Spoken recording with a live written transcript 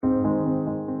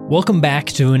Welcome back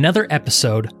to another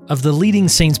episode of the Leading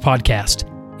Saints podcast.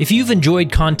 If you've enjoyed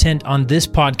content on this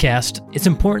podcast, it's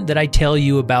important that I tell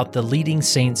you about the Leading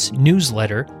Saints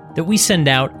newsletter that we send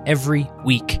out every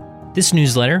week. This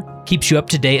newsletter keeps you up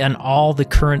to date on all the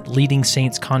current Leading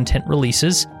Saints content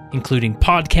releases, including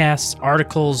podcasts,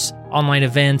 articles, online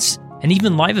events, and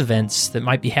even live events that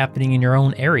might be happening in your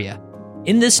own area.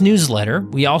 In this newsletter,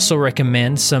 we also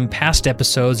recommend some past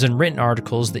episodes and written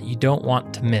articles that you don't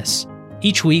want to miss.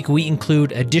 Each week, we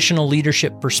include additional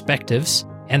leadership perspectives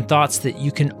and thoughts that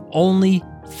you can only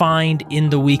find in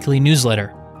the weekly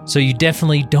newsletter, so you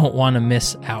definitely don't want to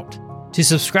miss out. To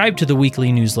subscribe to the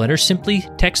weekly newsletter, simply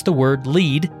text the word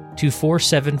LEAD to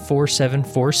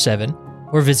 474747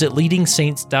 or visit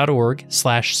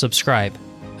leadingsaints.org/subscribe.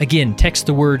 Again, text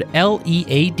the word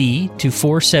LEAD to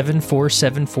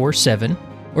 474747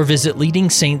 or visit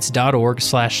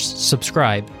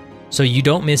leadingsaints.org/subscribe so you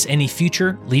don't miss any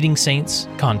future Leading Saints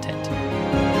content.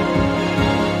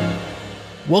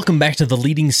 Welcome back to the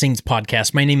Leading Saints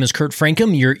podcast. My name is Kurt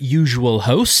Frankum, your usual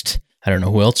host. I don't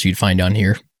know who else you'd find on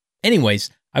here. Anyways,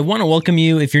 I want to welcome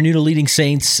you. If you're new to Leading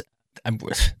Saints,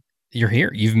 you're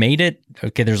here. You've made it.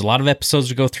 Okay, there's a lot of episodes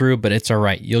to go through, but it's all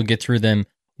right. You'll get through them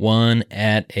one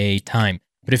at a time.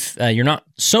 But if you're not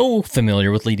so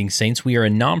familiar with Leading Saints, we are a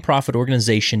nonprofit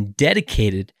organization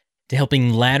dedicated to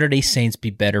helping Latter-day Saints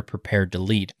be better prepared to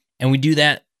lead. And we do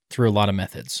that through a lot of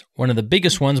methods. One of the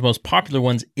biggest ones, most popular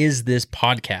ones, is this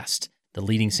podcast, the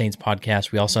Leading Saints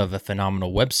podcast. We also have a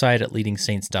phenomenal website at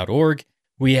leadingsaints.org.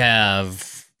 We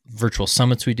have virtual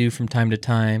summits we do from time to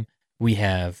time. We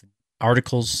have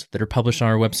articles that are published on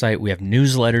our website. We have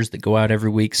newsletters that go out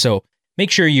every week. So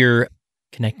make sure you're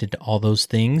connected to all those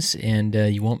things, and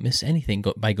you won't miss anything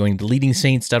by going to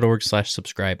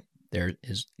leadingsaints.org/subscribe.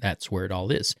 That's where it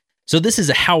all is. So this is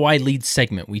a How I Lead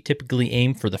segment. We typically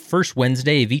aim for the first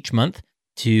Wednesday of each month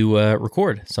to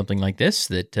record something like this,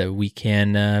 that we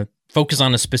can focus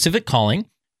on a specific calling.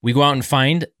 We go out and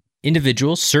find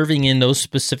individuals serving in those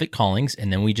specific callings,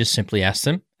 and then we just simply ask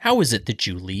them, how is it that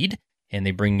you lead? And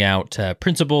they bring out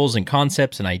principles and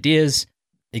concepts and ideas,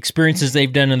 experiences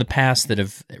they've done in the past that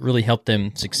have really helped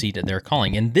them succeed at their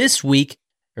calling. And this week,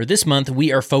 or this month,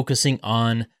 we are focusing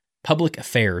on public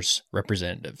affairs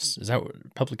representatives. Is that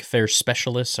public affairs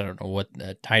specialists? I don't know what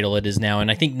title it is now.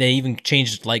 And I think they even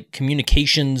changed like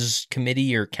communications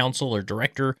committee or council or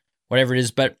director, whatever it is.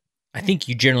 But I think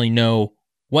you generally know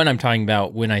what I'm talking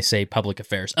about when I say public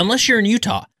affairs, unless you're in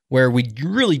Utah, where we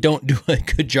really don't do a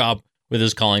good job with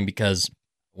this calling because,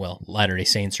 well, Latter-day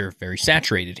Saints are very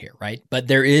saturated here, right? But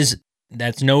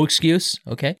that's no excuse,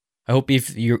 okay? I hope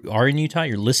if you are in Utah,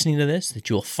 you're listening to this,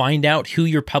 that you'll find out who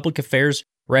your public affairs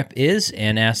rep is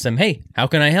and ask them, hey, how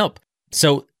can I help?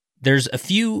 So there's a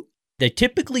few, they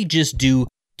typically just do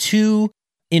 2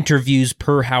 interviews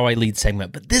per How I Lead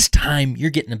segment, but this time you're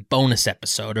getting a bonus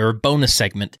episode or a bonus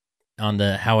segment on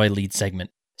the How I Lead segment.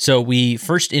 So we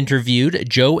first interviewed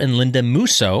Joe and Linda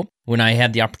Musso when I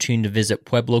had the opportunity to visit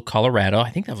Pueblo, Colorado.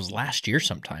 I think that was last year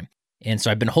sometime. And so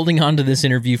I've been holding on to this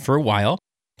interview for a while.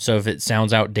 So if it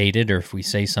sounds outdated or if we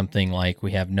say something like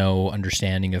we have no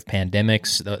understanding of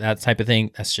pandemics, that type of thing,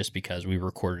 that's just because we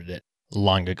recorded it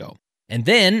long ago. And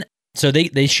then, so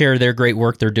they share their great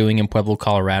work they're doing in Pueblo,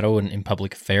 Colorado in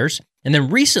public affairs. And then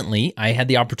recently, I had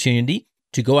the opportunity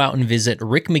to go out and visit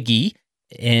Rick McGee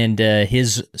and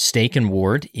his stake and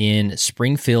ward in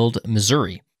Springfield,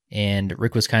 Missouri. And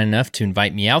Rick was kind enough to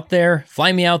invite me out there,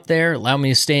 fly me out there, allow me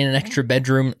to stay in an extra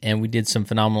bedroom, and we did some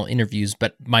phenomenal interviews.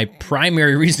 But my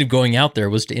primary reason of going out there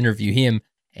was to interview him,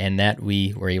 and that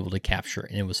we were able to capture,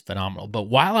 and it was phenomenal. But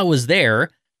while I was there,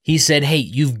 he said, hey,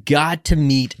 you've got to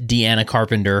meet Deanna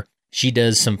Carpenter. She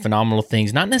does some phenomenal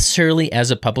things, not necessarily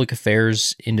as a public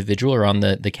affairs individual or on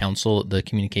the council, the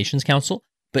communications council,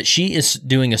 but she is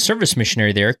doing a service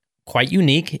missionary there, quite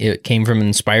unique. It came from an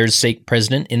inspired stake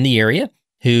president in the area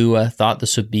who thought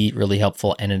this would be really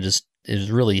helpful, and it has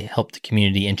really helped the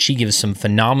community. And she gives some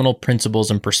phenomenal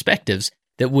principles and perspectives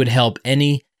that would help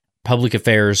any public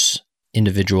affairs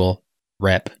individual,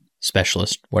 rep,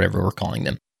 specialist, whatever we're calling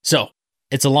them. So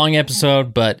it's a long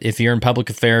episode, but if you're in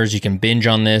public affairs, you can binge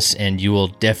on this, and you will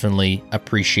definitely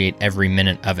appreciate every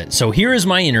minute of it. So here is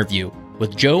my interview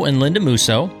with Joe and Linda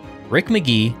Musso, Rick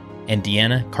McGee, and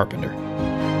Deanna Carpenter.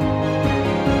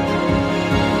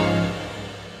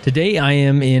 Today, I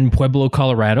am in Pueblo,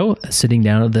 Colorado, sitting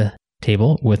down at the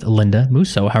table with Linda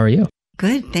Musso. How are you?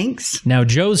 Good, thanks. Now,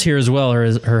 Joe's here as well,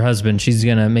 her husband. She's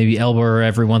going to maybe elbow her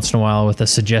every once in a while with a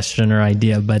suggestion or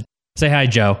idea, but say hi,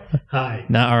 Joe. Hi.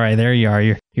 No, all right, there you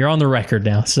are. You're on the record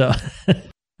now. So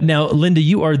Now, Linda,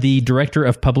 you are the Director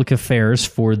of Public Affairs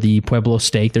for the Pueblo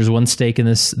stake. There's one stake in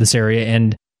this area,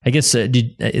 and I guess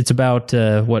it's about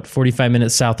 45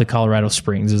 minutes south of Colorado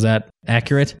Springs. Is that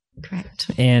accurate? Correct.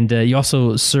 And you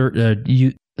also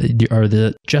you are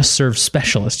the Just Serve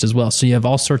specialist as well. So you have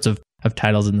all sorts of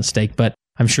titles in the stake, but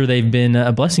I'm sure they've been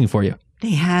a blessing for you.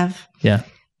 They have. Yeah.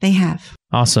 They have.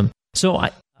 Awesome. So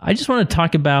I just want to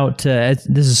talk about, this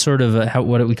is sort of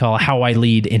what we call a How I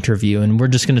Lead interview. And we're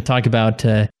just going to talk about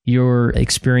your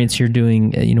experience here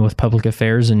doing, with public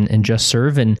affairs and Just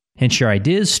Serve and share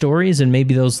ideas, stories, and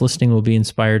maybe those listening will be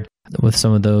inspired with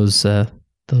some of those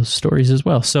stories as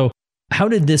well. So how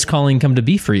did this calling come to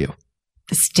be for you?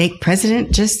 The stake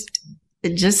president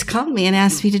just called me and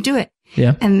asked me to do it.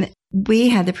 Yeah. And we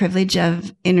had the privilege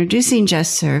of introducing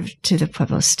Just Serve to the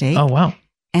Pueblo Stake. Oh, wow.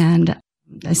 And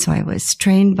so I was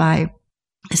trained by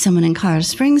someone in Colorado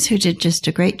Springs who did just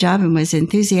a great job and was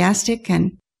enthusiastic.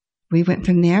 And we went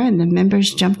from there and the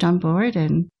members jumped on board.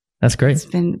 And that's great.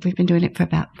 We've been doing it for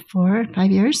about 4 or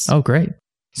 5 years. Oh, great.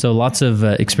 So lots of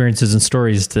experiences and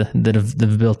stories that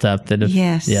have built up.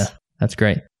 Yes. Yeah, that's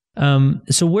great.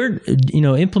 So where,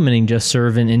 implementing Just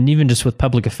Serve and even just with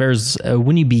public affairs,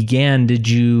 when you began,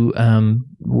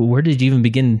 where did you even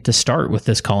begin to start with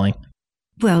this calling?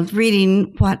 Well,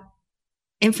 reading what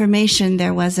information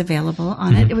there was available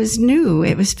on it. It was new.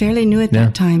 It was fairly new at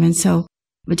that time. And so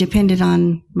we depended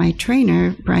on my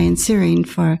trainer, Brian Searing,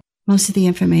 for most of the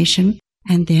information.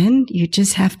 And then you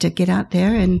just have to get out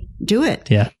there and do it.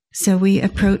 Yeah. So we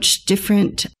approached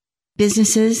different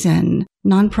businesses and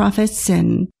nonprofits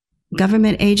and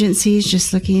government agencies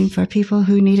just looking for people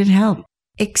who needed help,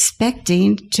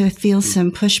 expecting to feel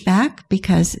some pushback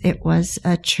because it was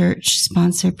a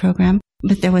church-sponsored program,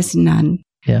 but there was none.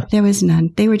 Yeah. There was none.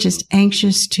 They were just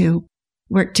anxious to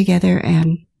work together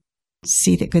and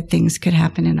see that good things could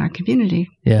happen in our community.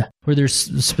 Yeah. Were there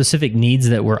specific needs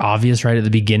that were obvious right at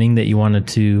the beginning that you wanted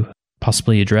to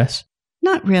possibly address?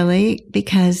 Not really,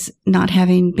 because not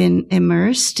having been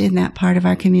immersed in that part of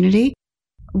our community,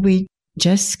 we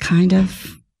just kind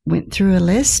of went through a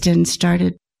list and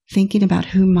started thinking about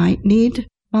who might need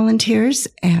volunteers,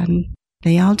 and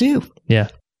they all do. Yeah.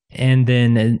 And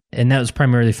then, and that was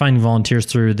primarily finding volunteers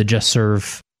through the Just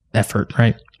Serve effort,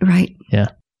 right? Right. Yeah.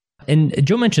 And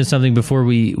Joe mentioned something before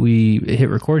we hit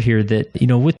record here that,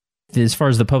 with as far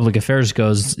as the public affairs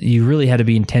goes, you really had to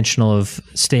be intentional of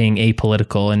staying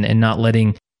apolitical and not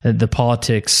letting the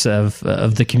politics of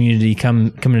the community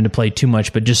come into play too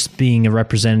much, but just being a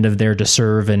representative there to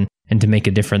serve and to make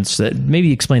a difference.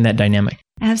 Maybe explain that dynamic.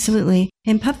 Absolutely.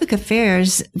 In public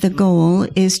affairs, the goal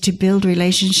is to build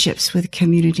relationships with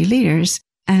community leaders.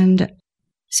 And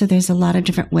so there's a lot of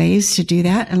different ways to do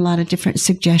that, and a lot of different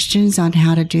suggestions on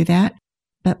how to do that.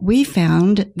 But we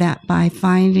found that by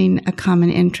finding a common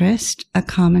interest, a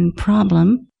common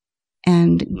problem,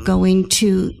 and going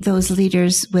to those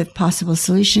leaders with possible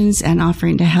solutions and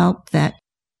offering to help, that,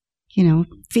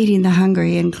 feeding the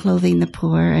hungry and clothing the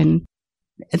poor and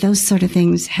those sort of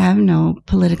things have no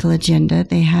political agenda.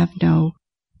 They have no,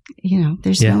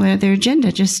 there's no other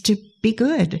agenda, just to be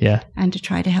good and to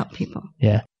try to help people.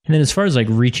 Yeah. And then as far as like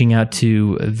reaching out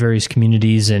to various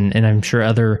communities and I'm sure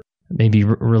other maybe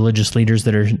religious leaders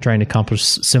that are trying to accomplish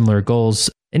similar goals,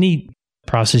 any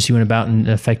process you went about in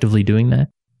effectively doing that?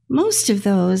 Most of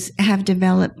those have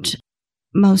developed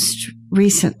most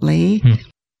recently.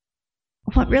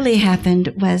 What really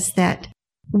happened was that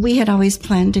we had always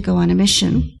planned to go on a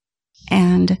mission,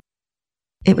 and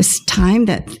it was time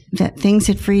that things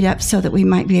had freed up so that we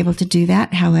might be able to do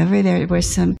that. However, there were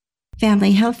some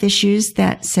family health issues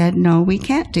that said, no, we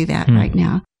can't do that right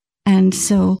now. And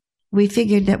so we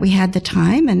figured that we had the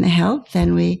time and the health,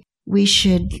 and we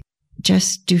should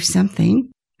just do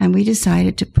something. And we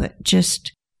decided to put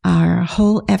just our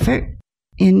whole effort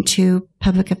into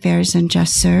public affairs and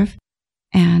Just Serve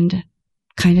and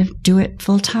kind of do it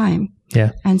full time.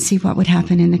 Yeah. And see what would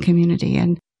happen in the community.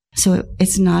 And so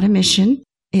it's not a mission.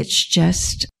 It's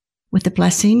just with the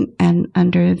blessing and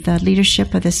under the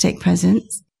leadership of the stake president.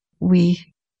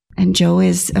 And Joe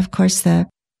is, of course, the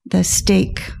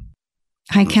stake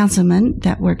high councilman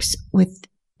that works with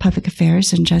public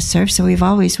affairs and Just Serve. So we've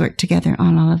always worked together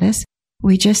on all of this.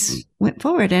 We just went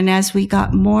forward. And as we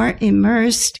got more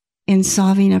immersed in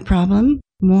solving a problem,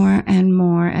 more and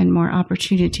more and more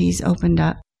opportunities opened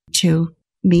up to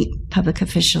meet public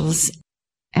officials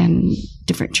and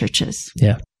different churches.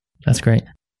 Yeah, that's great.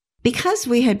 Because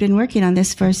we had been working on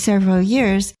this for several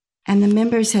years and the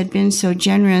members had been so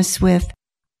generous with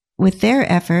their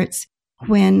efforts,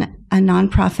 when a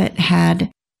nonprofit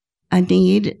had a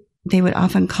need, they would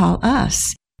often call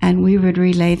us and we would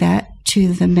relay that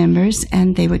to the members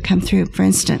and they would come through. For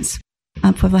instance,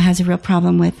 Pueblo has a real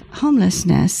problem with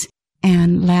homelessness.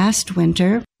 And last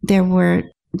winter, there were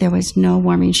there was no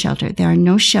warming shelter. There are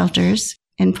no shelters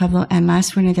in Pueblo, and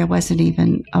last winter there wasn't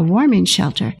even a warming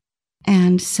shelter.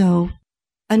 And so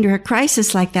under a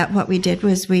crisis like that, what we did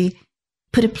was we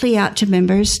put a plea out to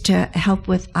members to help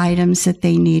with items that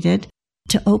they needed,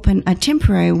 to open a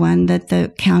temporary one that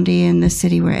the county and the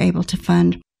city were able to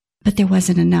fund, but there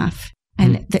wasn't enough.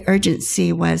 And the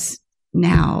urgency was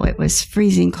now. It was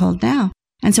freezing cold now.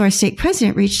 And so our state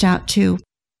president reached out to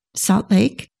Salt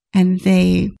Lake, and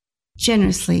they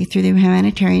generously, through the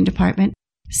humanitarian department,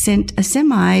 sent a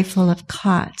semi full of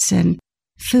cots and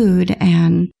food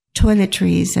and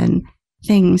toiletries and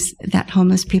things that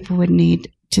homeless people would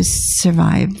need to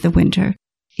survive the winter,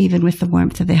 even with the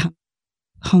warmth of the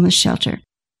homeless shelter.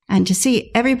 And to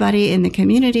see everybody in the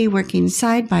community working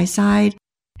side by side,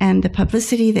 and the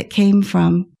publicity that came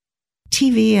from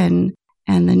TV and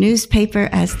the newspaper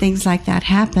as things like that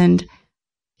happened,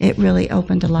 it really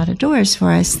opened a lot of doors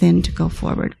for us then to go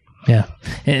forward. Yeah.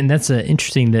 And that's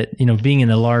interesting that, being in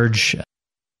a large,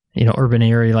 urban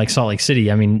area like Salt Lake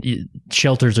City, I mean,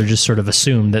 shelters are just sort of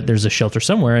assumed that there's a shelter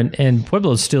somewhere. And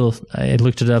Pueblo is still, I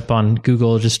looked it up on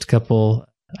Google just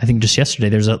I think just yesterday,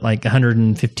 there's like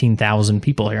 115,000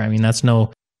 people here. I mean, that's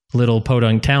no little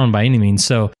podunk town by any means.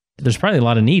 So there's probably a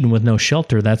lot of need, and with no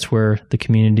shelter, that's where the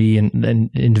community and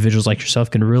individuals like yourself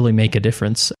can really make a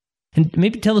difference. And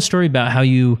maybe tell the story about how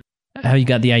you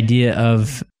got the idea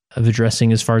of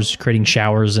addressing as far as creating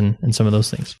showers and some of those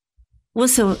things. Well,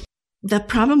 so the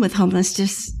problem with homeless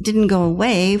just didn't go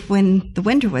away when the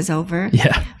winter was over.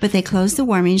 Yeah. But they closed the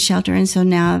warming shelter, and so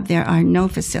now there are no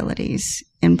facilities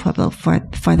in Pueblo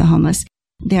for the homeless.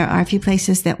 There are a few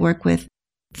places that work with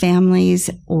families,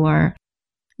 or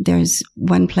there's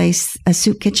one place, a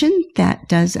soup kitchen, that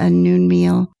does a noon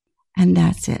meal, and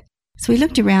that's it. So we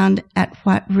looked around at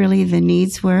what really the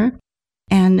needs were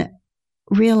and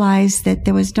realized that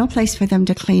there was no place for them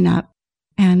to clean up.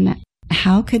 And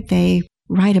how could they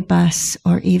ride a bus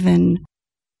or even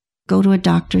go to a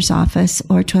doctor's office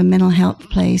or to a mental health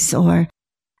place? Or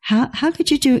how could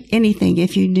you do anything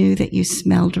if you knew that you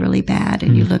smelled really bad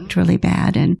and you looked really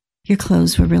bad and your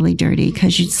clothes were really dirty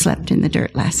because you'd slept in the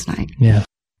dirt last night? Yeah.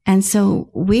 And so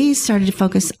we started to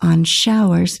focus on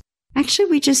showers. Actually,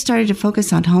 we just started to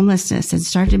focus on homelessness and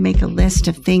started to make a list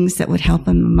of things that would help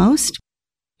them the most.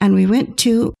 And we went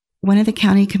to one of the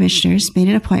county commissioners, made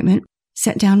an appointment,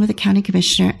 sat down with the county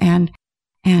commissioner and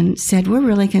said, we're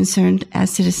really concerned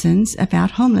as citizens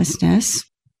about homelessness.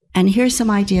 And here's some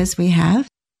ideas we have.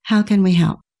 How can we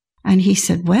help? And he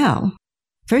said, well,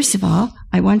 first of all,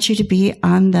 I want you to be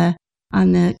on the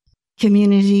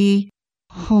community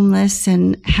homelessness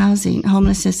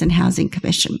and housing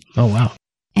commission. Oh, wow.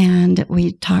 And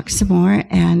we talked some more,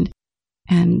 and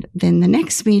then the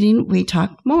next meeting we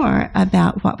talked more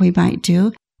about what we might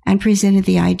do and presented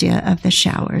the idea of the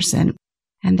showers and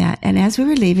that. And as we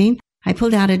were leaving, I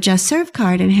pulled out a Just Serve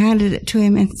card and handed it to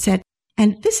him and said,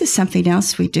 and this is something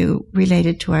else we do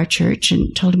related to our church,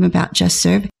 and told him about Just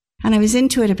Serve. And I was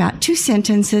into it about 2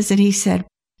 sentences, and he said,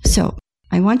 so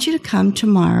I want you to come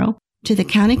tomorrow to the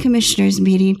county commissioners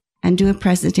meeting and do a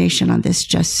presentation on this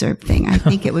Just Serve thing. I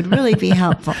think it would really be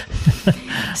helpful.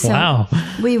 So wow.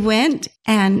 We went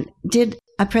and did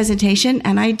a presentation,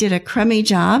 and I did a crummy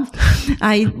job.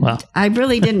 I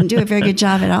really didn't do a very good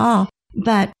job at all.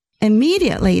 But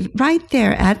immediately, right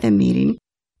there at the meeting,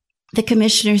 the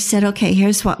commissioner said, okay,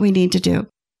 here's what we need to do.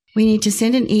 We need to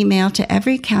send an email to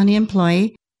every county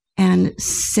employee and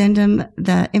send them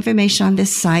the information on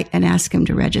this site and ask them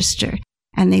to register.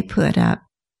 And they put up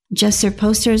Just Serve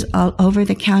posters all over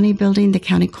the county building, the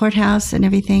county courthouse and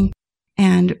everything,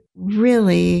 and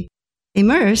really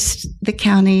immersed the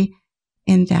county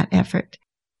in that effort.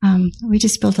 We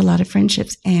just built a lot of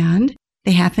friendships, and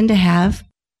they happened to have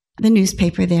the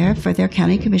newspaper there for their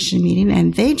county commission meeting,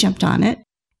 and they jumped on it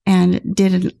and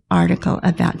did an article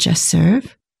about Just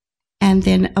Serve. And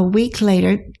then a week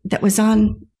later, that was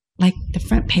on like the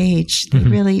front page.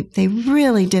 They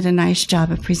really did a nice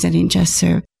job of presenting Just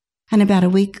Serve. And about a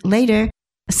week later,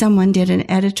 someone did an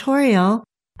editorial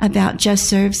about Just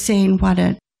Serve, saying what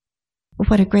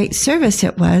a great service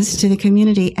it was to the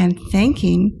community, and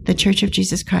thanking the Church of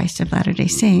Jesus Christ of Latter-day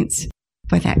Saints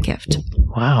for that gift.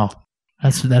 Wow.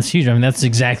 That's huge. I mean, that's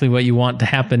exactly what you want to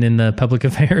happen in the public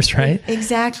affairs, right?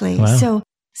 Exactly. Wow.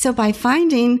 So by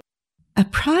finding a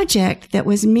project that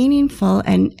was meaningful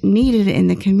and needed in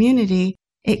the community,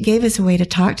 it gave us a way to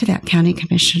talk to that county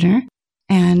commissioner,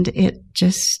 and it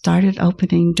just started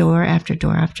opening door after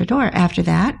door after door. After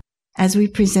that, as we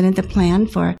presented the plan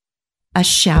for a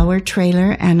shower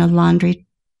trailer and a laundry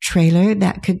trailer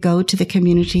that could go to the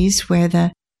communities where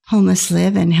the homeless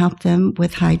live and help them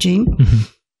with hygiene,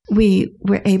 we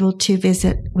were able to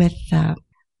visit with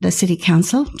the city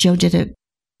council. Joe did a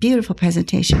beautiful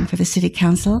presentation for the city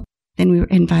council. Then we were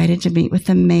invited to meet with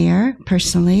the mayor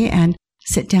personally and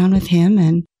sit down with him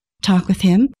and talk with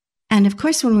him. And of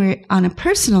course, when we were on a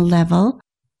personal level,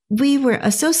 we were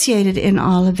associated in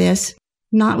all of this,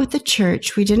 not with the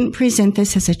church. We didn't present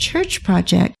this as a church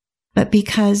project, but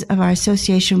because of our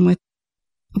association with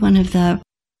one of the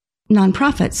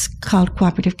nonprofits called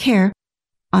Cooperative Care.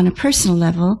 On a personal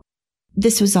level,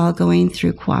 this was all going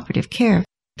through Cooperative Care,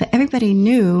 but everybody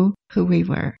knew who we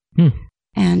were.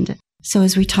 And so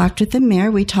as we talked with the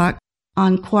mayor, we talked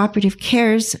on Cooperative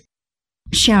Care's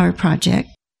shower project,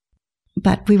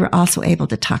 but we were also able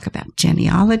to talk about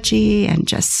genealogy and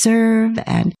Just Serve,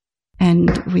 and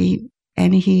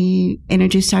he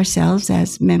introduced ourselves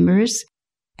as members.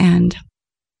 And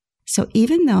so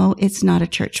even though it's not a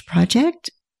church project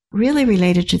really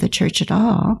related to the church at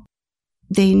all,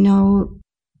 they know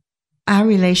our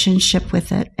relationship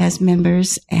with it as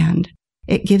members, and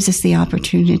it gives us the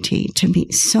opportunity to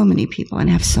meet so many people and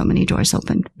have so many doors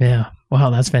open. Yeah. Wow,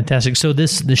 that's fantastic. So the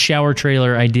shower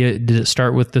trailer idea, did it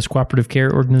start with this Cooperative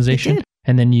Care organization? It did.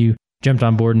 And then you jumped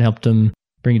on board and helped them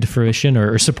bring it to fruition,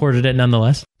 or supported it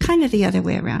nonetheless? Kind of the other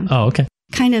way around. Oh, okay.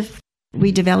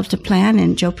 We developed a plan,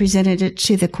 and Joe presented it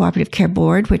to the Cooperative Care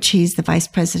Board, which he's the vice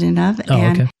president of. Oh,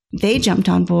 and okay. They jumped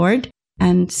on board.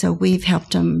 And so we've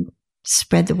helped them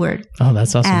spread the word. Oh,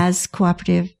 that's awesome. As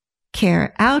Cooperative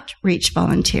Care outreach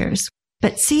volunteers.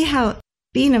 But see how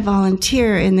being a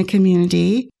volunteer in the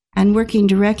community and working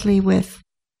directly with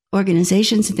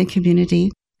organizations in the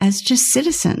community as just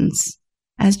citizens,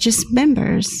 as just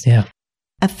members,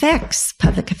 affects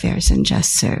public affairs and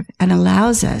Just Serve, and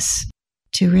allows us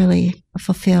to really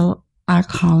fulfill our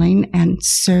calling and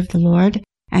serve the Lord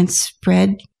and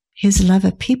spread his love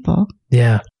of people.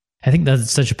 Yeah. I think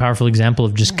that's such a powerful example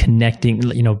of just connecting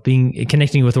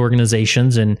with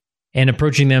organizations and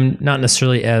approaching them not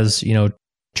necessarily as,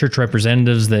 church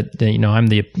representatives that I'm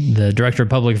the director of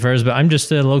public affairs, but I'm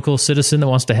just a local citizen that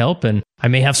wants to help, and I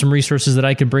may have some resources that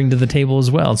I could bring to the table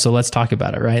as well. So let's talk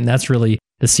about it, right? And that's really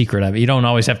the secret of it. You don't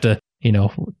always have to,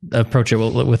 approach it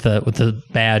with a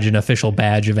badge, an official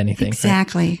badge of anything.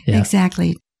 Exactly. Right? Yeah.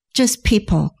 Exactly. Just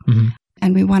people. Mm-hmm.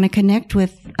 And we want to connect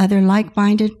with other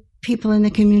like-minded people in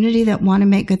the community that want to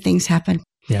make good things happen.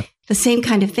 Yeah. The same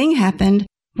kind of thing happened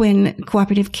when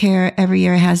Cooperative Care every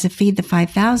year has a Feed the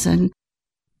 5,000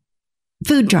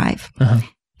 food drive. Uh-huh.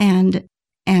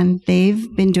 And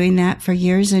they've been doing that for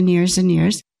years and years and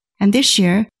years. And this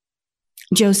year,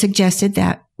 Joe suggested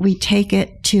that we take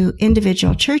it to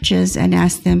individual churches and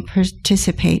ask them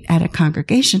participate at a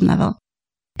congregation level.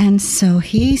 And so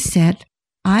he said,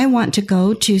 I want to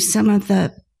go to some of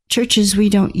the churches we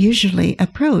don't usually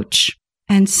approach.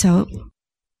 And so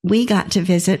we got to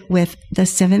visit with the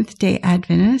Seventh-day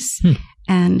Adventists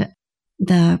and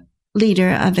the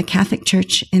leader of the Catholic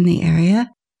Church in the area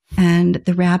and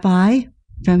the rabbi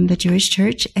from the Jewish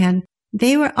church. And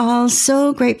they were all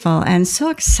so grateful and so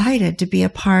excited to be a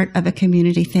part of a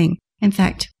community thing. In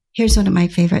fact, here's one of my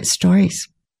favorite stories.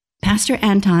 Pastor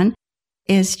Anton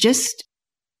is just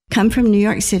come from New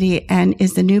York City and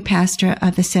is the new pastor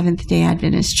of the Seventh-day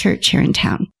Adventist Church here in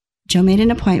town. Joe made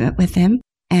an appointment with him,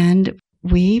 and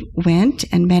we went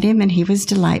and met him, and he was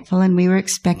delightful, and we were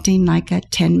expecting like a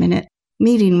 10-minute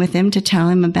meeting with him to tell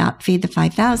him about Feed the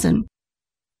 5,000.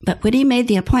 But when he made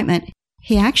the appointment,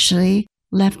 he actually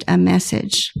left a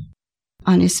message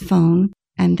on his phone,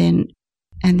 and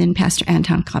then Pastor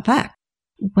Anton called back.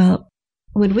 Well,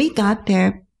 when we got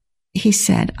there, he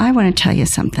said, I want to tell you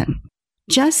something.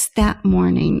 Just that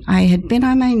morning, I had been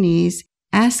on my knees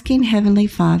asking Heavenly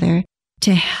Father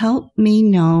to help me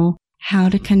know how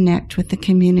to connect with the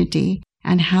community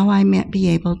and how I might be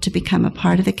able to become a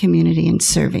part of the community and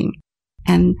serving.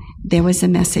 And there was a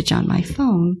message on my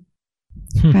phone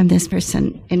from this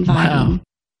person inviting. Wow.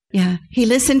 Yeah. He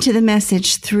listened to the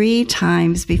message 3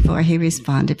 times before he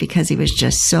responded because he was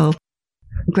just so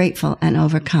grateful and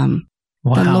overcome.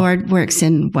 Wow. The Lord works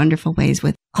in wonderful ways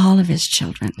with all of his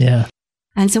children. Yeah.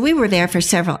 And so we were there for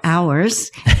several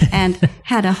hours and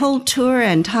had a whole tour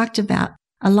and talked about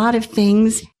a lot of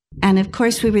things. And of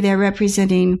course, we were there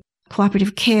representing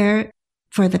Cooperative Care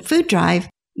for the food drive,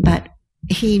 but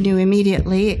he knew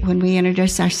immediately when we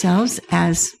introduced ourselves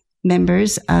as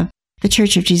members of the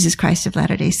Church of Jesus Christ of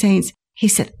Latter-day Saints, he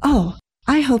said, oh,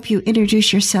 I hope you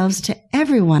introduce yourselves to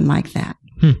everyone like that.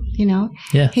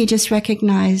 Yeah. He just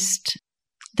recognized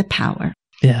the power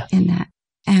in that.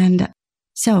 And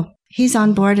so he's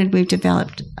on board, and we've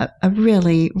developed a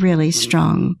really, really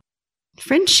strong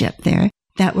friendship there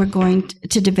that we're going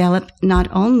to develop not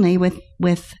only with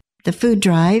the food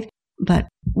drive, but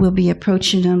we'll be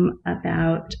approaching them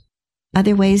about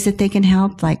other ways that they can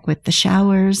help, like with the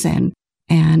showers, and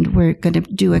we're going to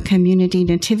do a community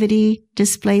nativity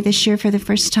display this year for the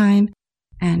first time,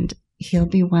 and he'll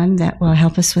be one that will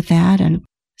help us with that. And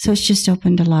so it's just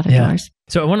opened a lot of doors.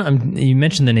 So I want to, you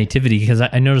mentioned the nativity, because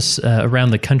I notice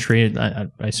around the country, I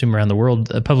assume around the world,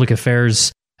 public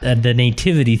affairs, the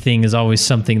nativity thing is always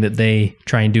something that they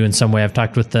try and do in some way. I've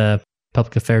talked with the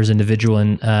public affairs individual,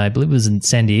 and I believe it was in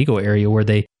San Diego area, where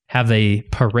they have a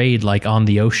parade like on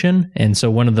the ocean. And so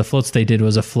one of the floats they did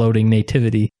was a floating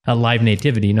nativity, a live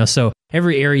nativity, you know. So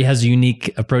every area has a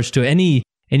unique approach to it. Any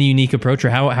unique approach, or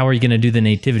how are you going to do the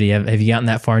nativity? Have you gotten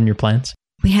that far in your plans?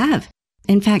 We have.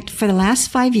 In fact, for the last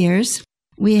 5 years,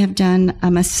 we have done a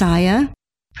Messiah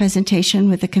presentation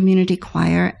with the community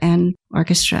choir and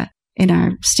orchestra in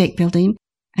our stake building.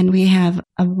 And we have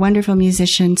a wonderful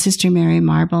musician, Sister Mary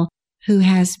Marble, who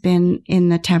has been in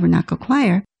the Tabernacle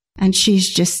Choir, and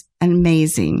she's just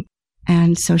amazing.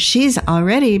 And so she's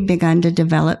already begun to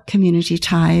develop community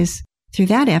ties through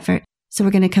that effort. So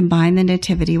we're going to combine the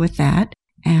nativity with that,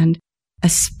 and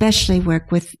especially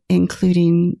work with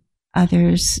including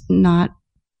others not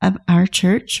of our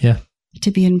church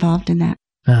to be involved in that.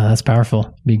 Oh, that's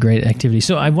powerful. Be great activity.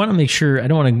 So I want to make sure, I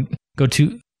don't want to go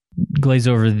too glaze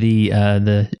over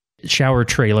the shower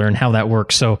trailer and how that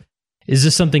works. So is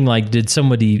this something like, did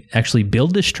somebody actually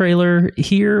build this trailer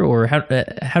here, or how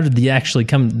did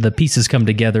the pieces come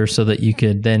together so that you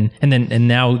could then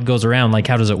now it goes around? Like,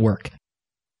 how does it work?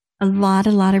 A lot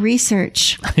of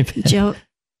research. Joe,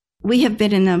 we have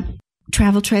been in the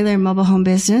travel trailer and mobile home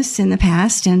business in the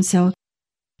past, and so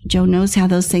Joe knows how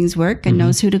those things work and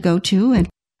knows who to go to.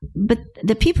 But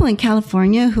the people in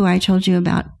California who I told you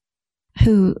about,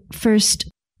 who first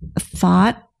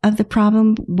thought of the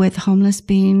problem with homeless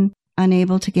being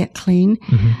unable to get clean,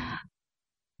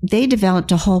 they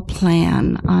developed a whole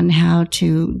plan on how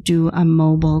to do a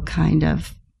mobile kind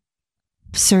of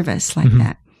service like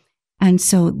that. And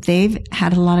so they've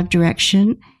had a lot of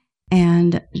direction,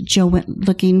 and Joe went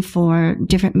looking for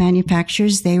different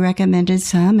manufacturers. They recommended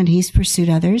some, and he's pursued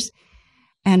others.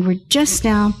 And we're just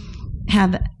now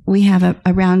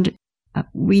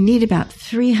we need about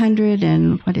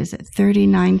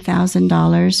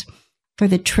 $39,000 for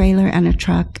the trailer and a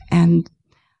truck, and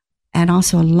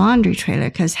also a laundry trailer,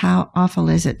 because how awful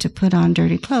is it to put on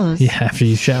dirty clothes? Yeah, after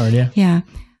you showered, Yeah.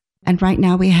 And right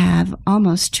now we have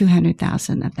almost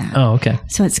 200,000 of that. Oh, okay.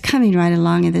 So it's coming right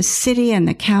along in the city and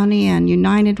the county and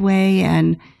United Way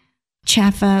and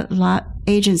Chaffa lot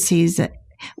agencies. That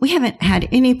we haven't had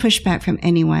any pushback from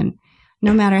anyone,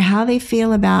 no matter how they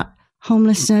feel about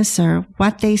homelessness or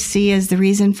what they see as the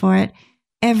reason for it.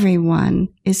 Everyone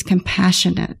is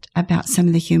compassionate about some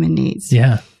of the human needs.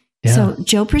 Yeah. So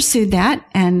Joe pursued that,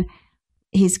 and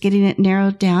he's getting it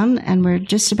narrowed down, and we're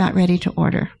just about ready to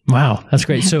order. Wow, that's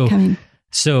great. So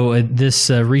this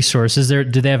resource, do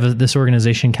they have this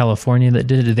organization in California that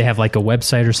did it? Do they have like a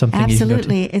website or something?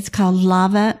 Absolutely. It's called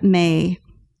Lava Mae,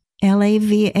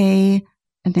 LAVA,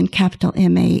 and then capital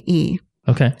MAE.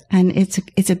 Okay. And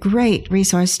it's a great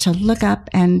resource to look up,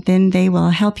 and then they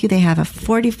will help you. They have a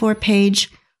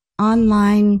 44-page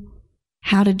online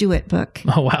how to do it book.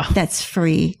 Oh, wow. That's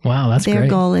free. Wow, that's Their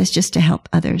great. goal is just to help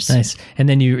others. Nice. And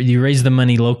then you raise the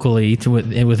money locally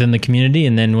within the community,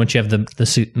 and then once you have the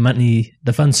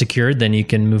funds secured, then you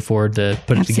can move forward to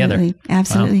put it together.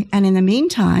 Absolutely. Wow. And in the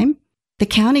meantime, the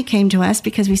county came to us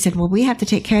because we said, well, we have to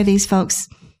take care of these folks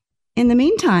in the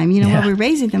meantime, while we're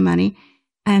raising the money.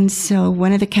 And so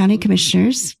one of the county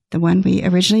commissioners, the one we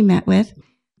originally met with,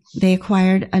 they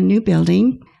acquired a new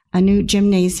building, a new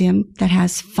gymnasium that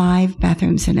has 5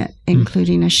 bathrooms in it,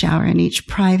 including a shower in each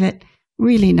private,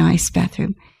 really nice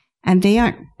bathroom. And they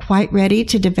aren't quite ready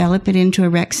to develop it into a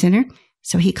rec center.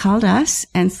 So he called us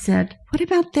and said, what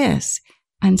about this?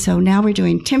 And so now we're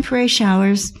doing temporary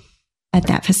showers at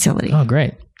that facility. Oh,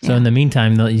 great. So in the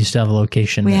meantime, you still have a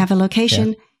location. We have a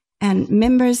location, and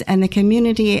members and the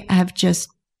community have just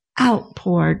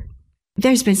outpoured.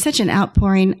 There's been such an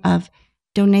outpouring of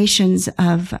donations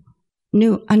of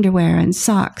new underwear and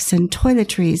socks and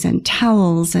toiletries and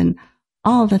towels and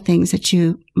all the things that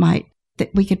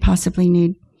we could possibly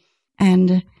need.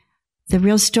 And the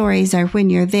real stories are when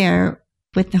you're there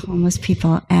with the homeless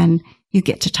people and you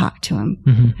get to talk to them.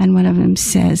 Mm-hmm. And one of them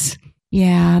says,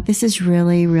 yeah, this is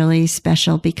really, really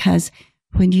special, because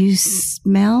when you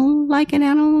smell like an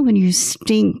animal, when you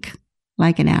stink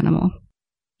like an animal,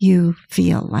 you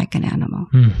feel like an animal.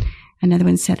 Mm. Another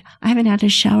one said, I haven't had a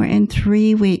shower in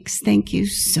 3 weeks. Thank you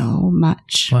so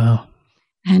much. Wow.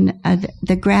 And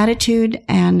the gratitude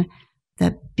and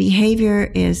the behavior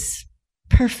is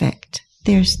perfect.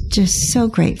 they're just so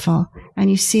grateful. And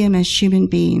you see them as human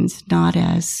beings, not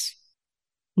as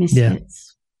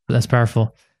misfits. Yeah, that's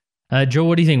powerful. Joe,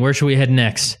 what do you think? Where should we head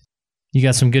next? You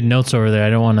got some good notes over there. I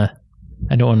don't want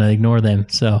to ignore them.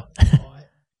 So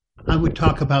I would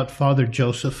talk about Father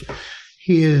Joseph.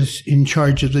 He is in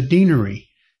charge of the deanery,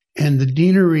 and the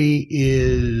deanery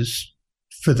is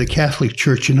for the Catholic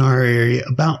Church in our area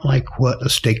about like what a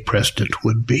stake president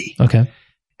would be. Okay.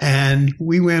 And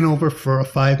we went over for a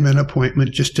 5-minute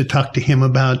appointment just to talk to him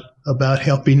about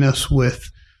helping us with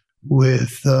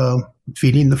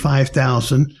feeding the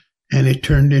 5,000. And it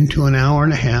turned into an hour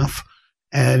and a half,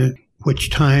 at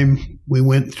which time we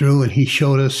went through and he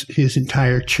showed us his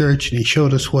entire church and he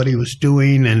showed us what he was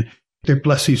doing. And they're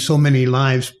blessing so many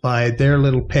lives by their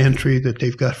little pantry that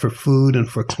they've got for food and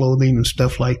for clothing and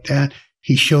stuff like that.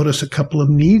 He showed us a couple of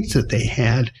needs that they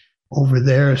had over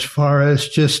there as far as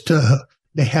just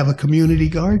they have a community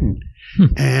garden.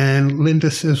 And Linda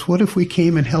says, what if we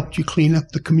came and helped you clean up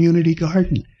the community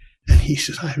garden? And he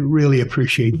says, I really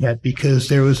appreciate that, because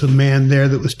there was a man there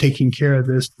that was taking care of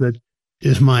this that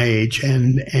is my age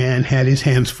and had his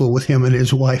hands full with him and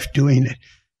his wife doing it.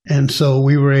 And so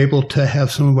we were able to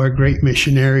have some of our great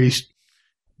missionaries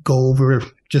go over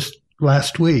just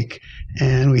last week.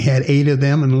 And we had 8 of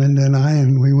them, and Linda and I,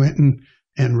 and we went and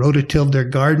rototilled their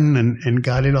garden and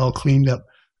got it all cleaned up.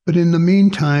 But in the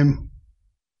meantime,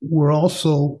 we're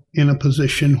also in a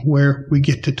position where we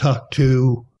get to talk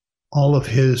to all of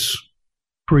his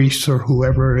priests or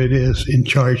whoever it is in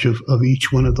charge of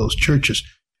each one of those churches.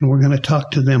 And we're going to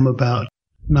talk to them about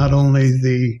not only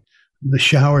the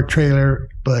shower trailer,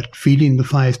 but feeding the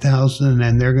 5,000.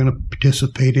 And they're going to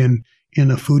participate in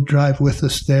a food drive with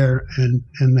us there. And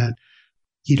that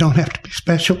you don't have to be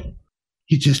special.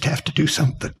 You just have to do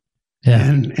something. Yeah.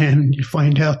 And you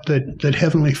find out that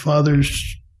Heavenly Father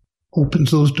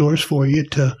opens those doors for you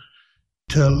to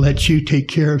let you take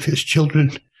care of his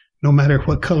children, no matter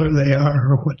what color they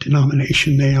are or what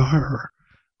denomination they are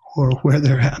or where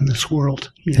they're at in this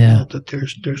world. You know, that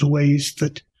there's ways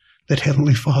that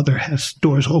Heavenly Father has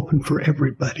doors open for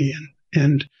everybody.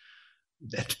 And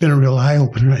that's been a real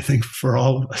eye-opener, I think, for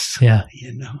all of us. Yeah.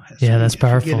 You know, that's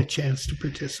powerful. Get a chance to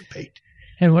participate.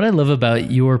 And what I love about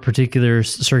your particular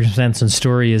circumstance and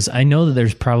story is I know that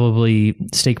there's probably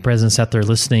stake presidents out there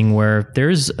listening where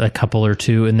there's a couple or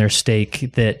two in their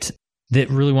stake that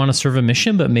really want to serve a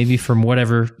mission, but maybe from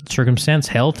whatever circumstance,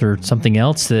 health or something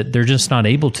else, that they're just not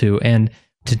able to. And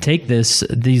to take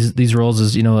these roles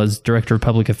as, as director of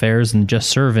public affairs and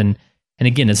just serve. And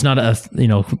again, it's not a,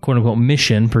 quote unquote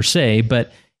mission per se,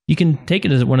 but you can take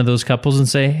it as one of those couples and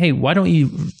say, hey, why don't you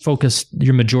focus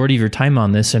your majority of your time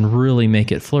on this and really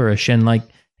make it flourish? And like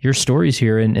your stories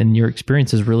here and your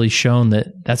experience has really shown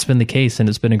that that's been the case. And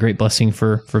it's been a great blessing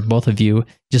for both of you,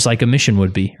 just like a mission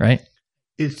would be, right?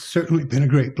 It's certainly been a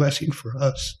great blessing for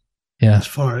us, as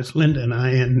far as Linda and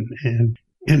I,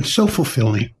 and so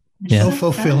fulfilling, so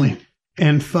fulfilling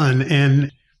and fun.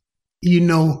 And,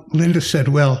 Linda said,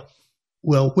 well,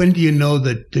 when do you know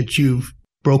that you've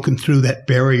broken through that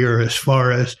barrier as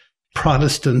far as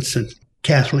Protestants and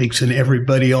Catholics and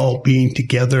everybody all being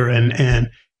together and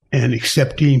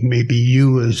accepting maybe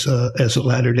you as a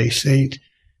Latter-day Saint?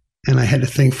 And I had to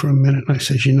think for a minute, and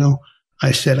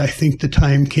I said, I think the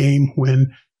time came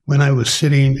when I was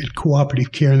sitting at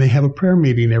Cooperative Care, and they have a prayer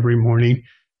meeting every morning,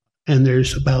 and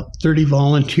there's about 30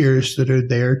 volunteers that are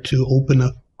there to open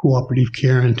up Cooperative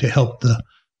Care and to help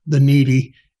the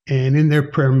needy. And in their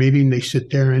prayer meeting, they sit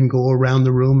there and go around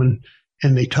the room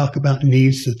and they talk about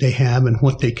needs that they have and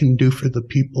what they can do for the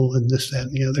people and this, that,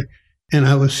 and the other. And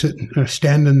I was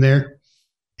standing there,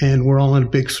 and we're all in a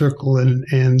big circle. And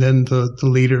then the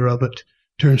leader of it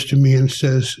turns to me and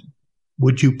says,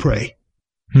 would you pray?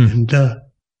 And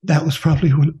that was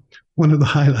probably one of the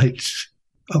highlights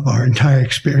of our entire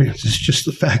experience, is just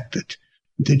the fact that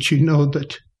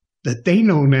that they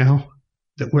know now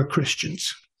that we're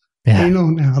Christians. Yeah. They know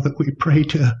now that we pray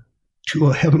to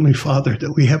a Heavenly Father,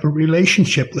 that we have a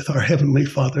relationship with our Heavenly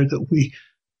Father, that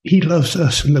He loves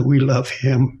us and that we love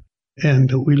Him, and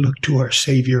that we look to our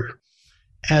Savior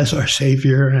as our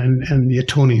Savior and the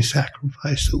atoning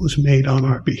sacrifice that was made on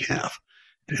our behalf.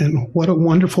 And what a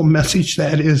wonderful message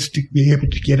that is, to be able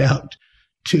to get out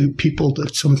to people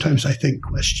that sometimes I think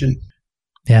question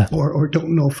or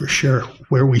don't know for sure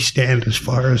where we stand as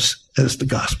far as the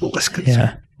gospel is concerned.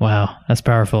 Yeah. Wow, that's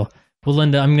powerful. Well,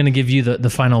 Linda, I'm going to give you the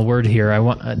final word here.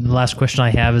 The last question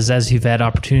I have is, as you've had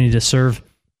opportunity to serve,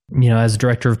 as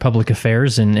director of public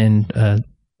affairs and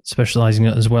specializing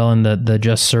as well in the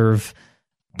Just Serve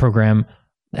program,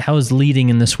 how has leading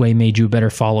in this way made you a better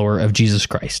follower of Jesus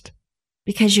Christ?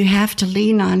 Because you have to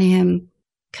lean on Him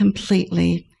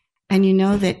completely. And you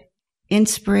know that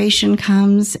inspiration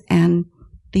comes, and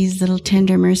these little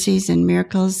tender mercies and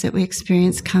miracles that we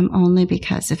experience come only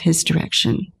because of his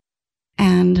direction.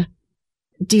 And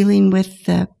dealing with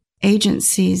the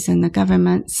agencies and the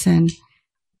governments and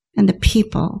the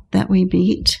people that we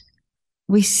meet,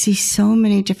 we see so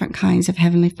many different kinds of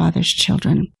Heavenly Father's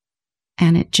children.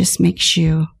 And it just makes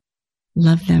you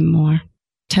love them more,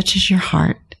 touches your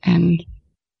heart, and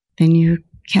then you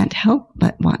can't help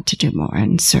but want to do more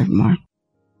and serve more.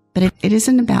 But it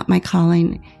isn't about my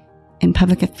calling in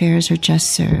public affairs or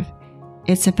just serve.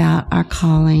 It's about our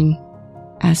calling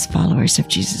as followers of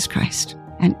Jesus Christ.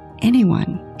 And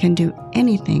anyone can do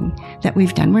anything that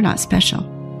we've done. We're not special.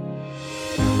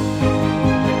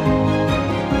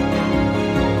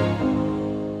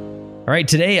 All right,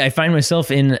 today I find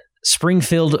myself in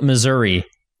Springfield, Missouri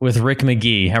with Rick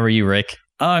McGee. How are you, Rick?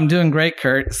 Oh, I'm doing great,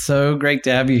 Kurt. So great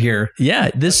to have you here. Yeah,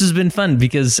 this has been fun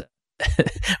because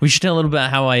we should tell a little about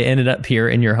how I ended up here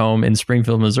in your home in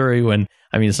Springfield, Missouri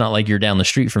it's not like you're down the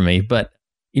street from me, but,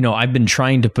 I've been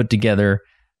trying to put together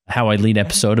How I Lead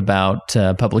episode about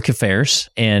public affairs,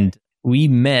 and we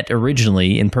met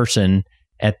originally in person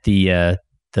at the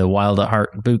Wild at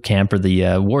Heart boot camp, or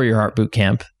the Warrior Heart boot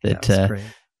camp that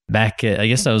back, I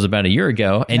guess that was about a year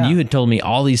ago, and you had told me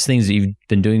all these things that you've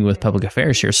been doing with public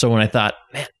affairs here. So when I thought,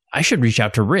 man, I should reach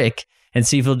out to Rick and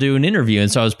see if he'll do an interview.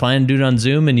 And so I was planning to do it on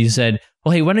Zoom, and you said,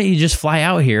 well, hey, why don't you just fly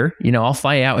out here? I'll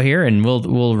fly out here and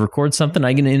we'll record something.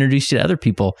 I can introduce you to other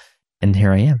people. And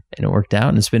here I am. And it worked out,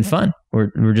 and it's been fun.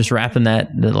 We're just wrapping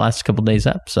the last couple of days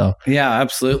up. So yeah,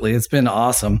 absolutely. It's been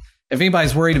awesome. If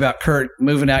anybody's worried about Kurt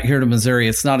moving out here to Missouri,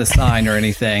 it's not a sign or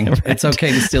anything. Right. It's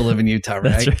okay to still live in Utah,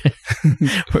 right?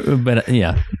 That's right. But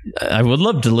yeah, I would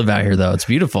love to live out here, though. It's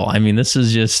beautiful. This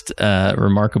is just a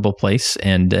remarkable place.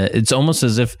 And it's almost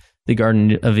as if the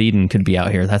Garden of Eden could be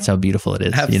out here. That's how beautiful it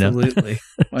is. Absolutely.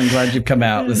 Well, I'm glad you've come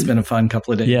out. This has been a fun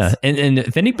couple of days. Yeah. And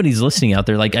if anybody's listening out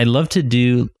there, I love to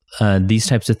do these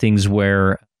types of things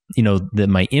where,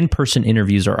 my in-person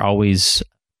interviews are always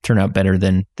turn out better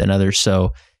than others.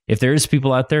 So if there's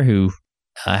people out there who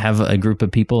have a group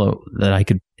of people that I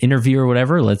could interview or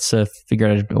whatever, let's figure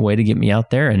out a way to get me out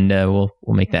there, and we'll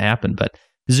make that happen. But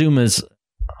Zoom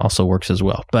also works as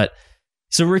well. But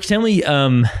so Rick, tell me,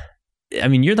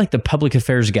 you're like the public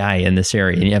affairs guy in this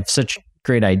area, and you have such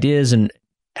great ideas. And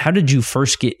how did you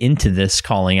first get into this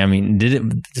calling? Did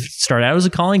it start out as a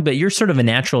calling, but you're sort of a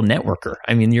natural networker?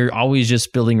 You're always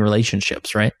just building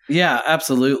relationships, right? Yeah,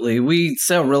 absolutely. We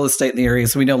sell real estate in the area,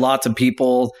 so we know lots of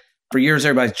people. For years,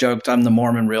 everybody's joked I'm the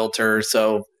Mormon realtor.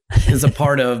 So as a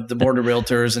part of the board of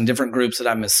realtors and different groups that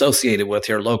I'm associated with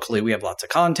here locally, we have lots of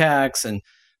contacts. And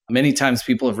many times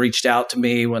people have reached out to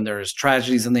me when there's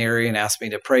tragedies in the area and asked me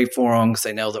to pray for them because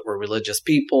they know that we're religious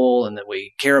people and that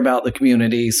we care about the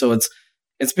community. So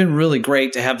it's been really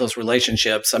great to have those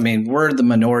relationships. We're the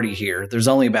minority here. There's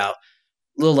only about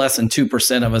a little less than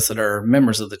 2% of us that are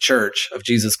members of the Church of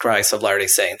Jesus Christ of Latter-day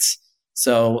Saints.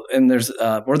 So, and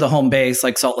we're the home base,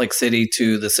 like Salt Lake City,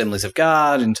 to the Assemblies of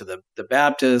God and to the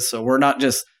Baptists. So we're not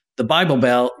just the Bible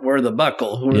Belt, we're the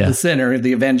buckle, we're the center of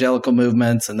the evangelical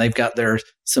movements, and they've got their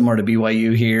similar to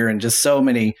BYU here, and just so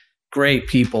many great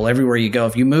people everywhere you go.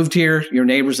 If you moved here, your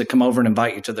neighbors that come over and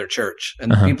invite you to their church,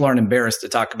 and people aren't embarrassed to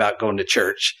talk about going to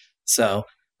church. So,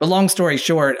 but long story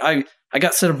short, I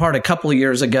got set apart a couple of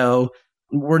years ago.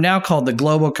 We're now called the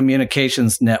Global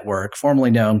Communications Network,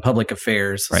 formerly known Public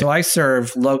Affairs. Right. So I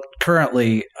serve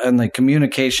currently in the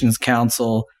Communications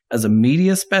Council as a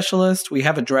media specialist. We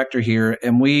have a director here,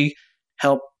 and we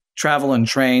help travel and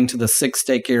train to the 6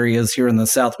 stake areas here in the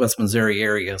Southwest Missouri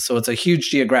area. So it's a huge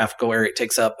geographical area. It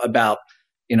takes up about,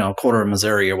 a quarter of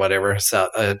Missouri or whatever,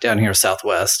 down here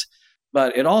Southwest.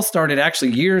 But it all started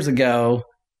actually years ago.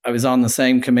 I was on the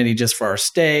same committee just for our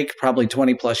stake, probably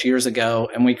 20 plus years ago.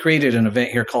 And we created an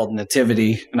event here called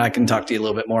Nativity. And I can talk to you a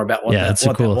little bit more about what that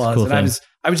was. And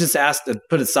I was just asked to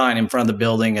put a sign in front of the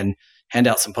building and hand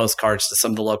out some postcards to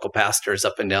some of the local pastors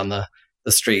up and down the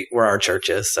street where our church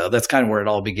is. So that's kind of where it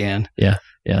all began. Yeah.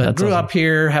 Yeah. I grew up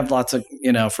here, have lots of,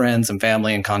 friends and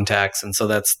family and contacts. And so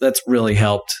that's really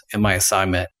helped in my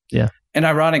assignment. Yeah. And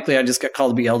ironically, I just got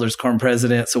called to be Elders Quorum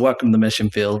president. So welcome to the mission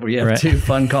field where you have 2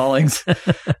 fun callings.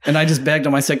 And I just begged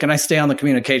him, I said, can I stay on the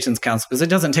Communications Council? Because it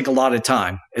doesn't take a lot of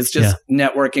time. It's just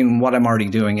networking what I'm already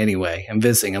doing anyway, and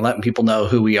visiting and letting people know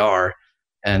who we are,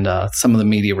 and some of the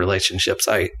media relationships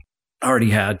I already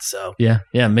had. So yeah,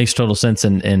 it makes total sense.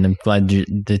 And I'm glad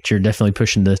that you're definitely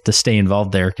pushing to stay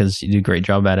involved there, because you do a great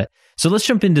job at it. So let's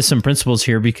jump into some principles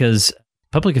here, because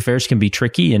public affairs can be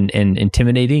tricky and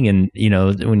intimidating. And,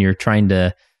 when you're trying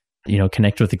to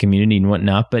connect with the community and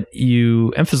whatnot. But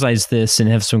you emphasize this and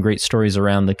have some great stories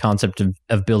around the concept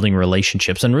of building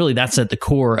relationships. And really that's at the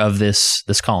core of this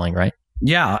calling, right?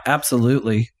 Yeah,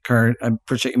 absolutely, Kurt. I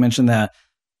appreciate you mentioned that.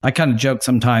 I kind of joke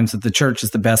sometimes that the church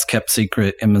is the best kept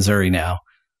secret in Missouri now.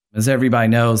 As everybody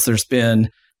knows,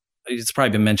 it's probably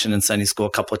been mentioned in Sunday school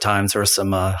a couple of times. There were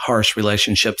some harsh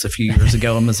relationships a few years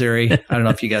ago in Missouri. I don't know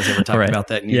if you guys ever talked about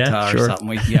that in Utah or something.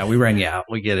 We ran you out.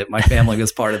 We get it. My family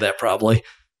was part of that probably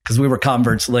because we were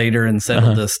converts later and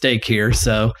settled the stake here.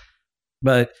 So,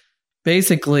 but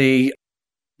basically,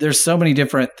 there's so many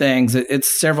different things.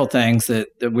 It's several things that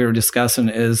we were discussing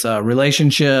is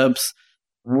relationships.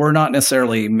 We're not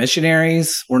necessarily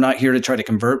missionaries. We're not here to try to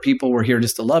convert people. We're here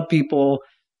just to love people,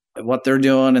 what they're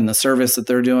doing and the service that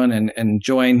they're doing and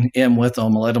join in with them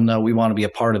and let them know we want to be a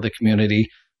part of the community.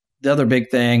 The other big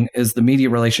thing is the media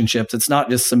relationships. It's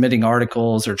not just submitting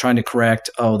articles or trying to correct,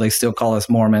 they still call us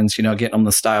Mormons, getting them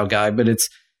the style guide, but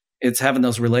it's having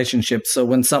those relationships. So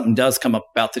when something does come up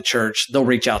about the church, they'll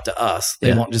reach out to us.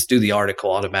 They won't just do the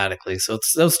article automatically. So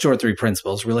it's those 2 or 3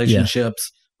 principles: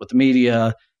 relationships with the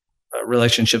media,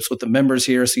 relationships with the members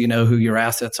here, so you know who your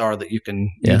assets are that you can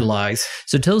utilize.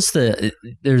 So tell us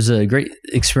there's a great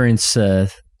experience, a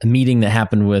meeting that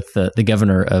happened with the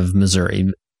governor of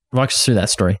Missouri. Walk us through that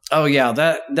story. Oh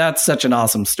yeah, that's such an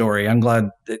awesome story. I'm glad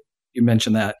that you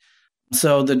mentioned that.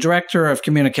 So the director of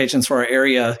communications for our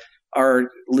area, our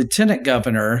lieutenant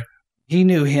governor, he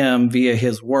knew him via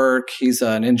his work. He's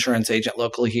an insurance agent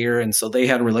locally here, and so they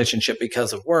had a relationship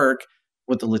because of work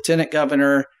with the lieutenant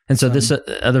governor. And so this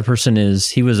other person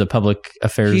he was a public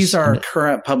affairs. He's our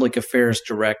current public affairs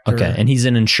director. Okay. And he's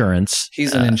in insurance.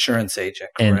 He's an insurance agent.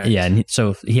 Correct. And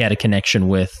so he had a connection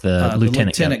with the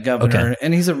lieutenant governor. Okay.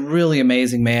 And he's a really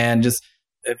amazing man. Just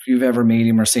if you've ever met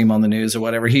him or seen him on the news or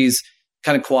whatever, he's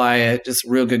kind of quiet, just a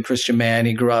real good Christian man.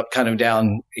 He grew up kind of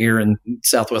down here in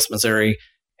Southwest Missouri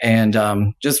and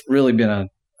just really been a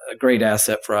great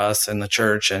asset for us and the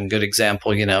church and good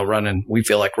example, we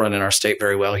feel like running our state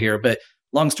very well here. But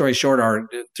long story short,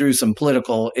 through some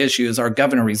political issues, our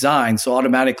governor resigned. So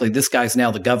automatically this guy's now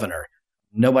the governor.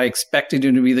 Nobody expected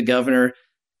him to be the governor.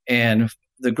 And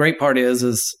the great part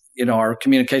is our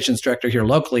communications director here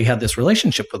locally had this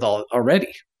relationship with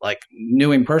already, like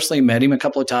knew him personally, met him a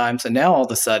couple of times. And now all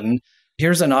of a sudden,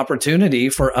 here's an opportunity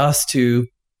for us and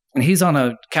he's on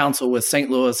a council with St.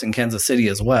 Louis and Kansas City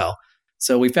as well.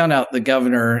 So we found out the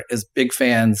governor is big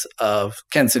fans of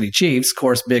Kansas City Chiefs, of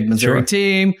course, big Missouri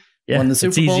team. Yeah, won the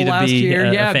Super Bowl last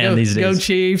year. Go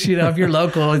Chiefs. If you're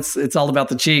local, it's all about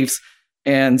the Chiefs.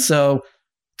 And so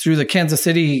through the Kansas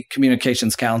City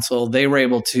Communications Council, they were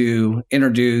able to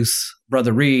introduce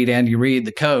Brother Reed, Andy Reid,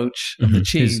 the coach of the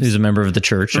Chiefs. Who's a member of the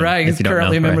church. Right. He's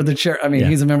currently a member of the church.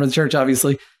 He's a member of the church,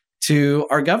 obviously, to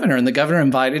our governor. And the governor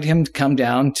invited him to come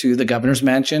down to the governor's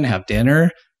mansion, have dinner.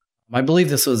 I believe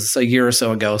this was a year or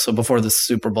so ago, so before the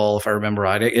Super Bowl, if I remember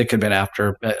right. It could have been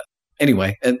after. But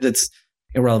anyway, it's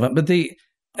irrelevant.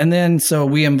 So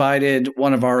we invited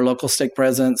one of our local stake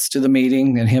presidents to the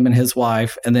meeting, and him and his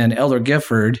wife, and then Elder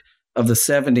Gifford of the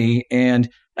 70. And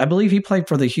I believe he played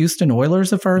for the Houston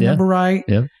Oilers, if I remember right.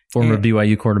 Yeah. Former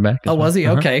BYU quarterback. Oh, was he?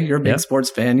 Okay. You're a big sports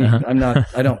fan. I'm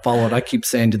not, I don't follow it. I keep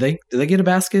saying, do they get a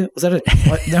basket? Was that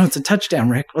no, it's a touchdown,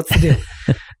 Rick. What's the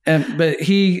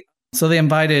deal? So they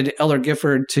invited Elder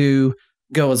Gifford to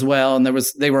go as well. And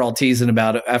they were all teasing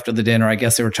about it after the dinner. I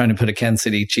guess they were trying to put a Kansas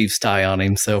City Chiefs tie on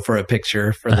him. So for a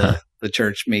picture for the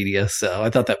church media. So I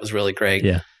thought that was really great.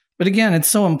 Yeah. But again,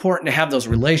 it's so important to have those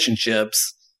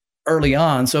relationships early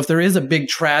on. So if there is a big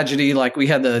tragedy, like we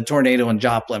had the tornado in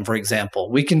Joplin, for example,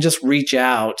 we can just reach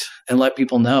out and let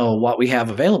people know what we have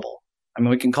available.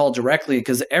 We can call directly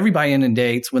because everybody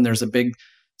inundates when there's a big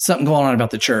something going on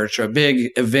about the church or a big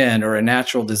event or a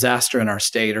natural disaster in our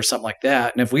state or something like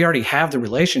that. And if we already have the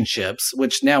relationships,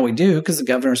 which now we do because the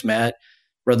governor's met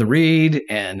Brother Reed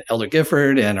and Elder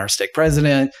Gifford and our stake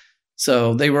president.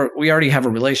 So we already have a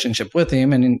relationship with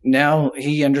him, and now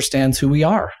he understands who we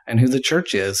are and who the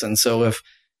church is. And so if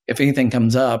anything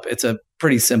comes up, it's a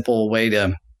pretty simple way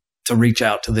to reach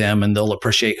out to them, and they'll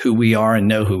appreciate who we are and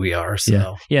know who we are.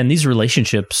 So yeah. And these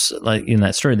relationships, like in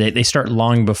that story, they start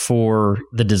long before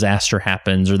the disaster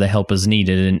happens or the help is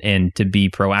needed, and to be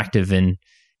proactive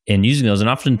in using those. And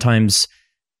oftentimes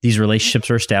these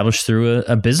relationships are established through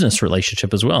a business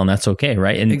relationship as well, and that's okay,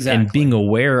 right? And exactly. And being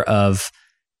aware of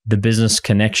the business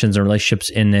connections and relationships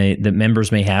that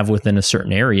members may have within a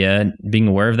certain area, being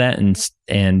aware of that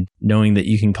and knowing that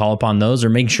you can call upon those, or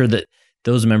making sure that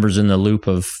those members in the loop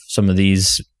of some of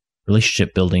these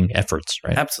relationship building efforts,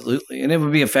 right? Absolutely. And it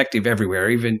would be effective everywhere.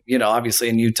 Even, obviously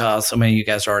in Utah, so many of you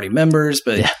guys are already members,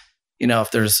 but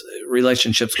if there's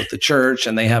relationships with the church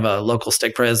and they have a local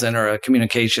stake president or a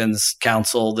communications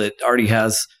council that already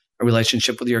has a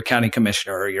relationship with your county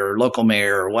commissioner or your local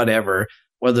mayor or whatever,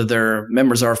 whether they're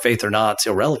members of our faith or not, it's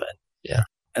irrelevant. Yeah.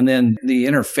 And then the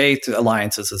interfaith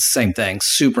alliances is the same thing,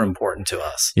 super important to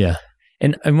us. Yeah.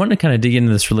 And I want to kind of dig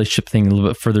into this relationship thing a little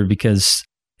bit further, because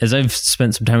as I've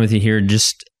spent some time with you here,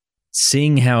 just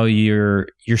seeing how you're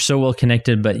so well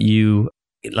connected, but you're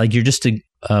just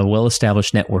a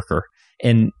well-established networker.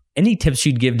 And any tips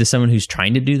you'd give to someone who's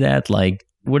trying to do that? Like,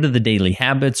 what are the daily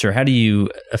habits, or how do you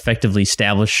effectively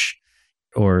establish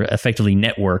or effectively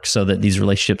network so that these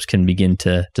relationships can begin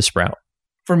to sprout?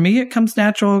 For me, it comes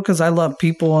natural because I love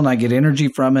people and I get energy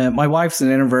from it. My wife's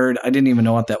an introvert. I didn't even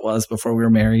know what that was before we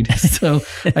were married. So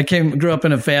I grew up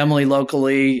in a family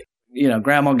locally.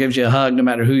 Grandma gives you a hug no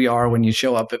matter who you are when you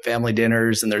show up at family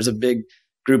dinners. And there's a big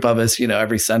group of us,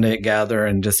 every Sunday at gather,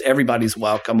 and just everybody's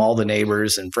welcome, all the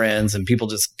neighbors and friends, and people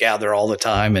just gather all the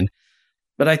time.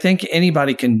 But I think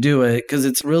anybody can do it because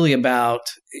it's really about,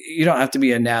 you don't have to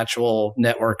be a natural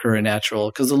networker,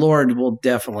 because the Lord will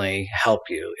definitely help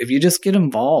you if you just get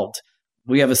involved.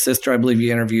 We have a sister, I believe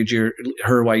you interviewed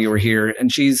her while you were here,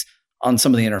 and she's on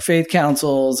some of the interfaith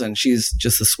councils, and she's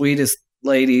just the sweetest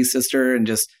lady, sister, and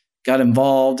just got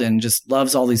involved and just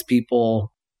loves all these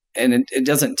people. And it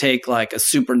doesn't take like a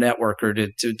super networker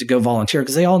to go volunteer,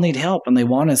 because they all need help and they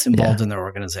want us involved in their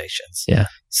organizations. Yeah.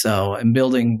 So, and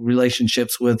building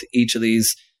relationships with each of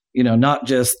these, not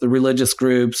just the religious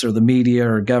groups or the media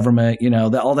or government,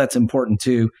 all that's important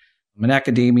too. And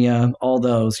academia, all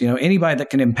those, anybody that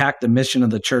can impact the mission of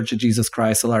the Church of Jesus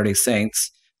Christ of Latter-day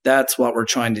Saints, that's what we're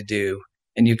trying to do.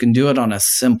 And you can do it on a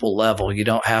simple level. You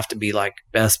don't have to be like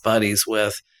best buddies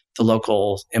with the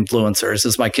local influencers,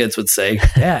 as my kids would say.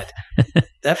 Dad,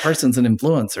 that person's an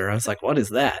influencer. I was like, what is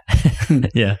that?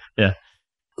 Yeah.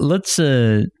 Let's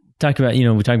talk about,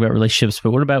 we talk about relationships,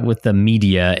 but what about with the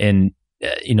media? And,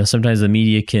 sometimes the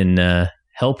media can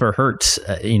help or hurt,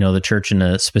 the church in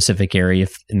a specific area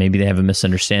if maybe they have a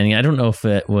misunderstanding. I don't know if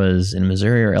it was in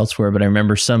Missouri or elsewhere, but I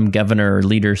remember some governor or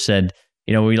leader said,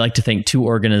 we like to thank two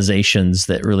organizations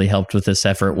that really helped with this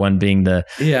effort, one being the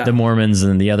Mormons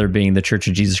and the other being the Church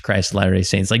of Jesus Christ of Latter-day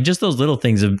Saints. Like just those little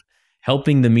things of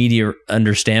helping the media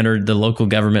understand, or the local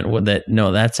government, that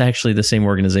no, that's actually the same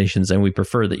organizations, and we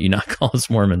prefer that you not call us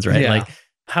Mormons, right? Yeah. Like,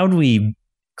 how do we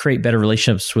create better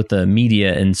relationships with the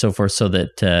media and so forth so that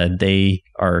they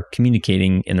are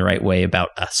communicating in the right way about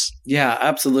us? Yeah,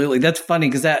 absolutely. That's funny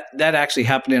because that actually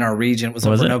happened in our region. It was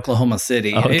over in Oklahoma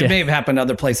City. Oh, okay. It may have happened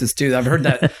other places too. I've heard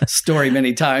that story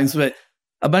many times, but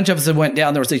a bunch of us that went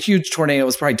down. There was a huge tornado. It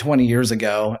was probably 20 years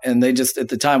ago. And they just at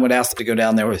the time would ask us to go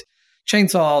down there with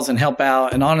chainsaws and help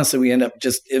out. And honestly, we end up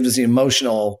it was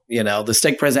emotional. The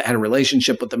stake president had a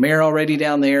relationship with the mayor already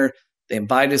down there. They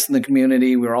invited us in the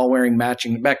community. We were all wearing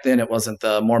matching. Back then, it wasn't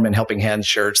the Mormon Helping Hands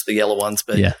shirts, the yellow ones,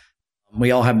 but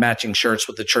we all had matching shirts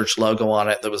with the church logo on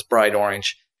it that was bright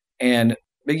orange. But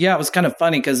it was kind of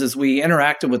funny because as we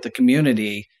interacted with the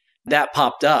community, that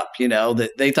popped up, that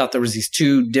they thought there was these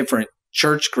two different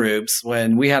church groups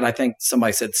when we had, I think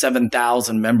somebody said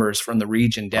 7,000 members from the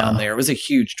region down there. It was a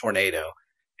huge tornado,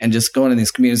 and just going to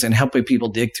these communities and helping people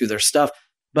dig through their stuff.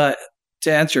 But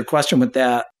to answer your question with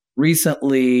that,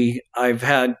 recently, I've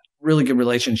had really good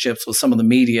relationships with some of the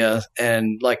media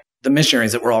and like the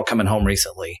missionaries that were all coming home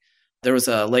recently. There was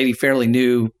a lady, fairly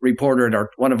new reporter at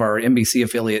one of our NBC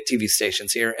affiliate TV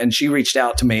stations here, and she reached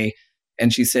out to me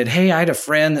and she said, hey, I had a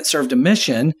friend that served a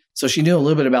mission. So she knew a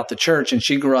little bit about the church, and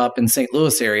she grew up in St.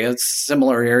 Louis area. It's a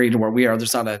similar area to where we are.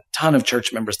 There's not a ton of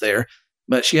church members there,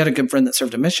 but she had a good friend that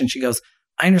served a mission. She goes,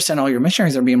 I understand all your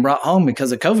missionaries are being brought home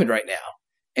because of COVID right now.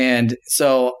 And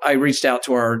so I reached out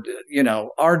to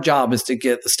our job is to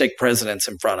get the stake presidents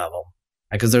in front of them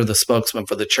because they're the spokesman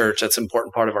for the church. That's an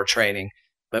important part of our training,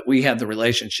 but we had the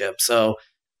relationship. So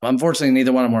unfortunately,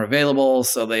 neither one of them were available.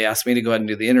 So they asked me to go ahead and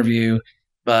do the interview.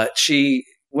 But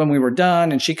when we were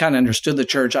done and she kind of understood the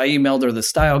church, I emailed her the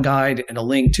style guide and a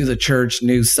link to the church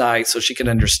news site so she could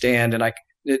understand. And I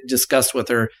discussed with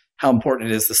her how important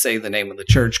it is to say the name of the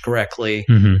church correctly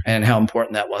and how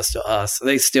important that was to us.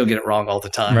 They still get it wrong all the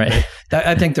time. Right.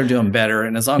 I think they're doing better.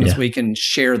 And as long as we can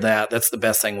share that, that's the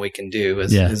best thing we can do.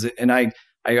 And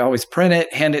I always print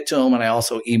it, hand it to them, and I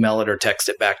also email it or text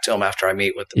it back to them after I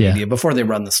meet with the media before they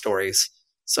run the stories.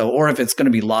 So, or if it's going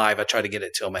to be live, I try to get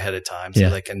it to them ahead of time so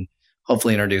they can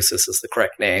hopefully introduce this as the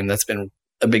correct name. That's been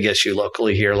a big issue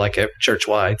locally here, like at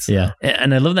church-wide. So. Yeah.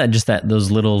 And I love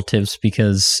those little tips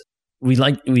because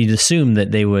we'd assume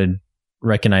that they would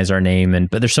recognize our name,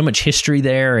 but there's so much history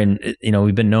there, and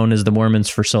we've been known as the Mormons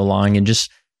for so long, and just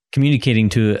communicating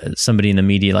to somebody in the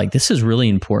media, like, this is really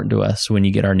important to us when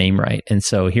you get our name right. And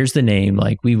so here's the name.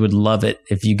 Like, we would love it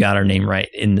if you got our name right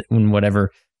in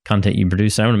whatever content you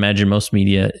produce. I would imagine most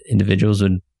media individuals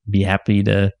would be happy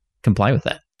to comply with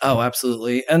that. Oh,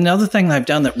 absolutely. Another thing that I've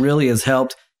done that really has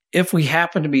helped, if we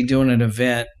happen to be doing an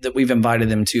event that we've invited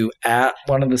them to at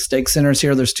one of the stake centers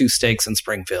here, there's 2 stakes in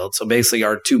Springfield. So basically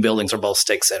our 2 buildings are both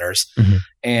stake centers. Mm-hmm.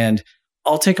 And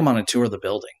I'll take them on a tour of the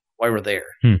building while we're there.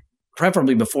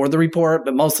 Preferably before the report,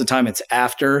 but most of the time it's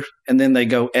after, and then they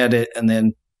go edit and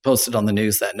then post it on the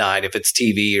news that night. If it's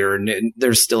TV or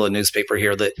there's still a newspaper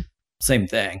here that same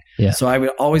thing. Yeah. So I would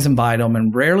always invite them,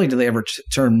 and rarely do they ever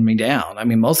turn me down. I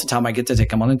mean, most of the time I get to take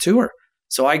them on a tour.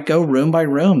 So I go room by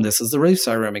room. This is the Relief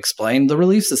Society room, explain the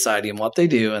Relief Society and what they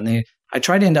do. And I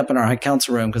try to end up in our High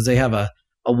Council room because they have a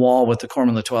wall with the Quorum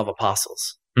of the 12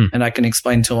 Apostles. And I can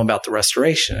explain to them about the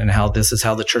restoration and how this is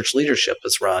how the church leadership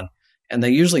is run. And they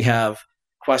usually have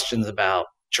questions about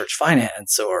church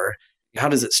finance or how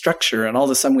does it structure? And all of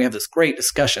a sudden we have this great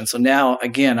discussion. So now,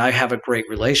 again, I have a great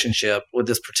relationship with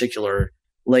this particular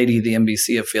lady, the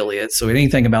NBC affiliate. So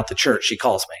anything about the church, she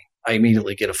calls me. I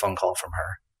immediately get a phone call from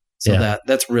her. So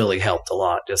that's really helped a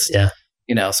lot.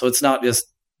 So it's not just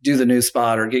do the news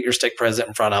spot or get your stake president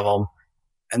in front of them.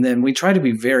 And then we try to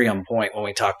be very on point when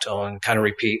we talk to them and kind of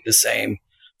repeat the same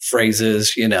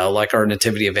phrases, like our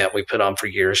nativity event we put on for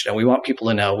years. We want people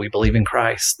to know we believe in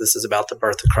Christ. This is about the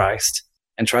birth of Christ,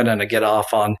 and try not to get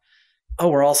off on,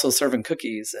 we're also serving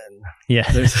cookies. And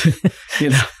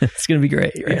it's going to be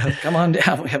great. Right? Yeah, come on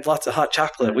down. We have lots of hot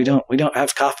chocolate. We don't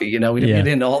have coffee. We don't get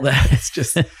into all that. It's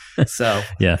just so.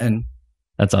 Yeah. And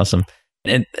that's awesome.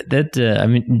 And that,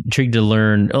 I'm intrigued to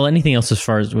learn, anything else as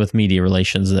far as with media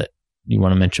relations that you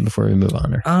want to mention before we move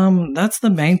on? Or? That's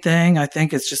the main thing. I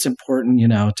think it's just important,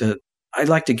 I'd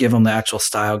like to give them the actual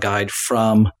style guide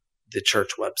from the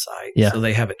church website. Yeah. So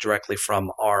they have it directly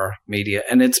from our media.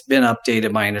 And it's been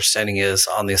updated, my understanding is,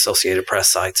 on the Associated Press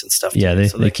sites and stuff. Yeah,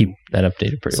 they keep that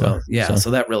updated pretty well. Yeah, so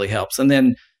that really helps. And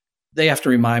then they have to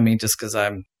remind me, just because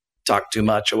I'm talk too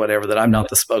much or whatever, that I'm not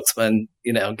the spokesman,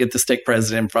 get the stake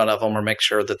president in front of them or make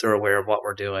sure that they're aware of what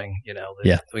we're doing,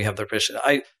 that we have their permission.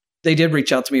 They did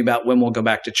reach out to me about when we'll go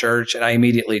back to church, and I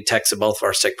immediately texted both of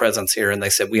our stake presidents here, and they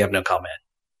said, we have no comment.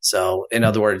 So in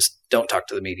other words, don't talk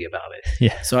to the media about it.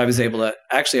 Yeah. So I was able to,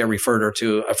 I referred her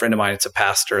to a friend of mine. It's a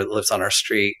pastor that lives on our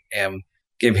street, and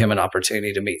give him an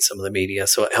opportunity to meet some of the media.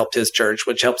 So it helped his church,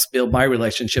 which helps build my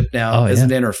relationship now as an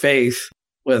interfaith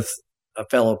with a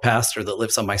fellow pastor that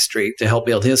lives on my street to help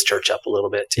build his church up a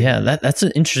little bit too. Yeah, that's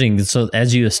interesting. So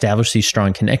as you establish these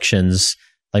strong connections,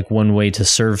 like one way to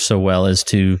serve so well is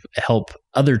to help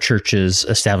other churches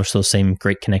establish those same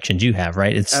great connections you have,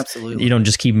 right? It's absolutely, you don't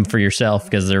just keep them for yourself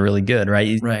because they're really good,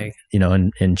 right? Right.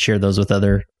 And share those with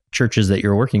other churches that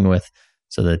you're working with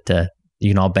so that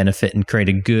you can all benefit and create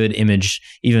a good image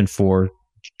even for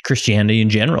Christianity in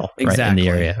general, right? In the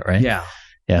area, right? Yeah.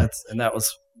 Yeah. And that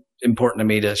was important to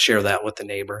me to share that with the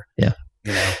neighbor. Yeah.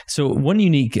 So one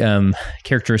unique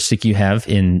characteristic you have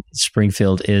in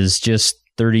Springfield is just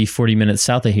 30, 40 minutes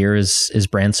south of here is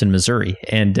Branson, Missouri.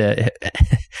 And a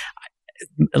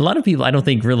lot of people, I don't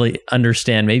think, really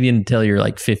understand, maybe until you're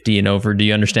like 50 and over, do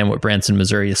you understand what Branson,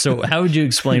 Missouri is? So how would you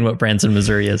explain what Branson,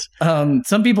 Missouri is?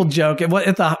 Some people joke, at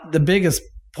the biggest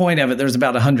point of it, there's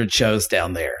about 100 shows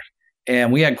down there.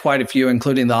 And we had quite a few,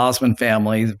 including the Osmond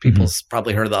family. People's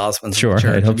probably heard of the Osmonds. Sure,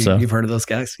 I hope so. You've heard of those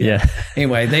guys? Yeah.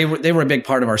 Anyway, they were a big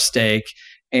part of our stake.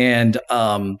 And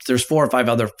there's 4 or 5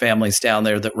 other families down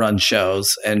there that run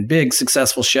shows, and big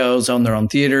successful shows, own their own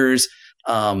theaters.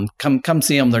 Come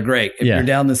see them. They're great. If you're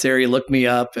down this area, look me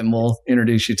up and we'll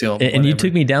introduce you to them. And you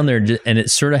took me down there, and it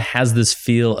sort of has this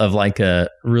feel of like a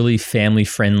really family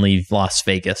friendly Las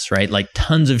Vegas, right? Like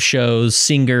tons of shows,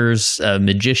 singers,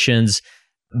 magicians.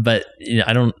 But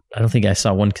I don't think I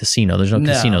saw one casino. There's no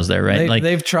casinos there, right?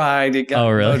 They've tried. It got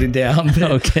voted down. But,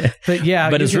 okay. But yeah.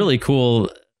 But it's really cool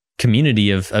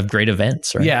community of great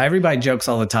events, right? Yeah, everybody jokes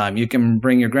all the time. You can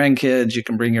bring your grandkids, you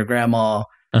can bring your grandma.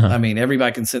 I mean,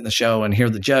 everybody can sit in the show and hear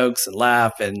the jokes and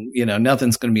laugh, and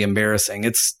nothing's going to be embarrassing.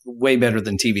 It's way better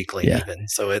than TV Clean even.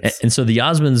 So it's and so the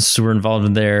Osmonds were involved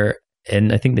in there,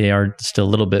 and I think they are still a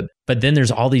little bit. But then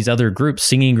there's all these other groups,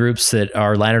 singing groups that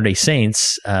are Latter-day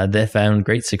Saints that found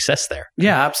great success there.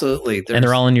 Yeah, absolutely. And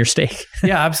they're all in your stake.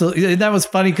 Yeah, absolutely. That was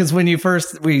funny because when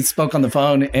we spoke on the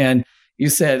phone, and I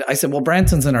said, well,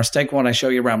 Branson's in our stake. Why don't I show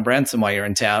you around Branson while you're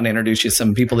in town, introduce you to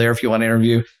some people there if you want to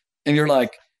interview? And you're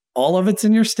like, all of it's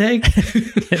in your steak?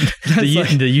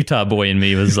 The Utah boy in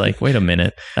me was like, wait a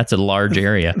minute, that's a large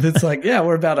area. It's like, yeah,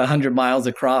 we're about 100 miles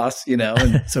across,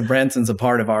 and so Branson's a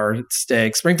part of our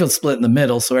stake. Springfield's split in the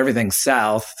middle, so everything's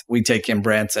south. We take in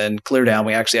Branson. Clear Down,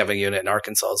 we actually have a unit in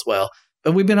Arkansas as well.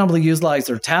 But we've been able to utilize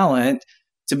their talent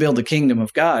to build the kingdom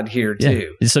of God here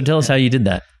too. So tell us how you did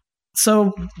that.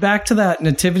 So back to that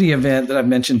nativity event that I've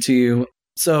mentioned to you.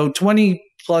 So 20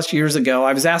 plus years ago,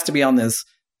 I was asked to be on this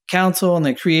council, and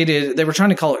they were trying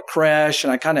to call it Creche,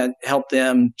 and I kind of helped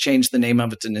them change the name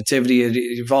of it to Nativity. It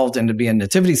evolved into being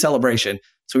Nativity Celebration.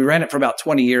 So we ran it for about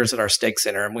 20 years at our stake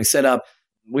center, and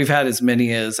we've had as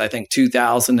many as I think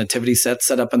 2,000 nativity sets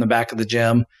set up in the back of the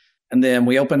gym. And then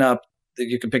we open up,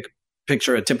 you can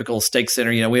picture a typical stake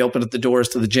center. We open up the doors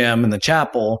to the gym and the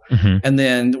chapel, and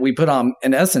then we put on,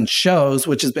 in essence, shows,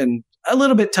 which has been a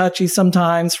little bit touchy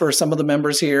sometimes for some of the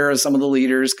members here or some of the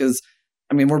leaders, because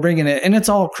we're bringing it, and it's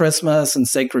all Christmas and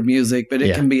sacred music, but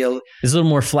it can be it's a little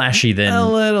more flashy than a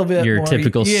little bit your more,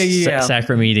 typical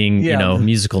sacrament meeting,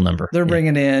 musical number. They're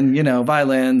bringing in,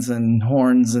 violins and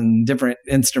horns and different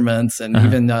instruments, and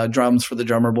even drums for the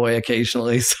drummer boy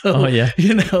occasionally. So,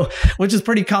 which is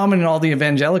pretty common in all the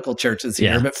evangelical churches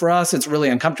here. But for us, it's really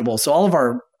uncomfortable.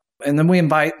 So and then we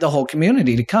invite the whole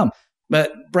community to come.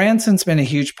 But Branson's been a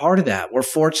huge part of that. We're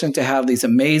fortunate to have these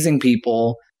amazing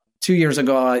people. 2 years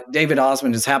ago, David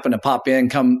Osmond just happened to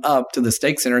come up to the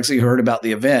stake center because he heard about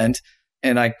the event.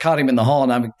 And I caught him in the hall,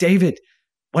 and I'm like, David,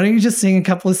 why don't you just sing a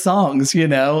couple of songs,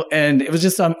 And it was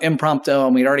just impromptu.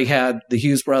 And we'd already had the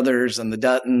Hughes brothers and the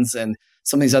Duttons and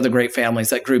some of these other great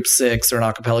families, that Group 6 or an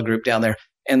a cappella group down there.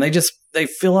 And they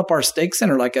fill up our stake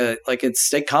center like it's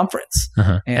stake conference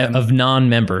of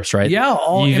non-members, right? Yeah.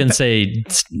 You even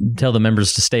tell the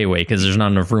members to stay away because there's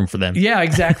not enough room for them. Yeah,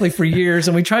 exactly. For years.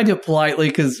 And we try to do it politely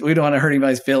because we don't want to hurt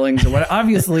anybody's feelings.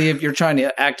 Obviously, if you're trying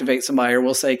to activate somebody, or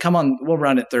we'll say, come on, we'll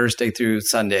run it Thursday through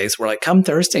Sundays. We're like, come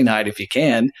Thursday night if you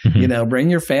can, bring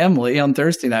your family on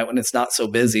Thursday night when it's not so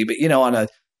busy. But, on a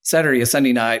Saturday, a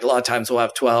Sunday night, a lot of times we'll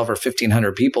have 12 or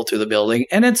 1,500 people to the building.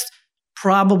 And it's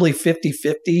probably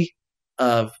 50-50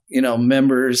 of,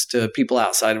 members to people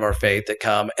outside of our faith that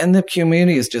come. And the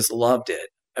community has just loved it.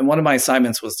 And one of my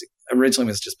assignments originally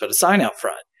was just put a sign out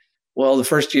front. Well, the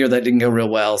first year that didn't go real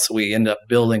well. So we ended up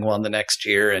building one the next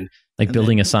year. And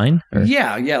building a sign? Or?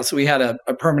 Yeah. So we had a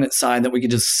permanent sign that we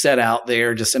could just set out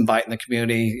there, just inviting the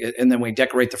community. And then we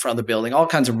decorate the front of the building, all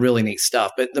kinds of really neat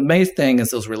stuff. But the main thing is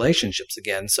those relationships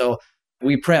again. So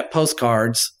we print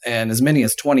postcards, and as many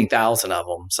as 20,000 of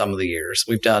them some of the years.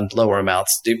 We've done lower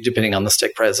amounts depending on the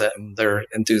stake president and their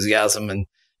enthusiasm. And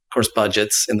of course,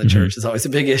 budgets in the church is always a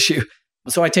big issue.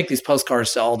 So I take these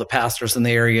postcards to all the pastors in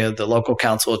the area, the local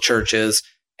council of churches,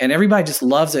 and everybody just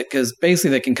loves it because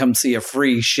basically they can come see a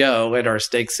free show at our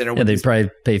stake center. Yeah, they'd probably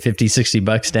pay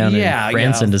 $50-$60 down in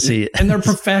Branson to see it. And they're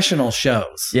professional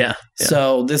shows. Yeah.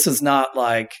 So this is not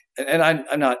like, and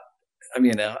I'm not, I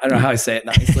don't know how I say it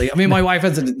nicely. My wife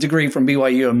has a degree from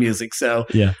BYU in music, so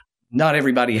not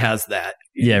everybody has that.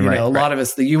 Yeah, A lot of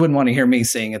us, you wouldn't want to hear me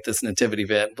sing at this nativity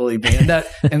event, believe me. And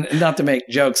and not to make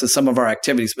jokes of some of our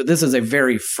activities, but this is a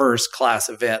very first class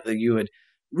event that you would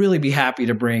really be happy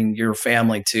to bring your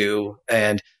family to.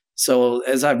 And so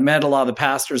as I've met a lot of the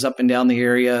pastors up and down the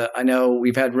area, I know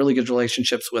we've had really good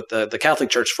relationships with the Catholic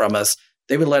Church from us.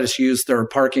 They would let us use their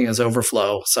parking as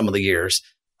overflow some of the years.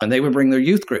 And they would bring their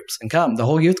youth groups and come. The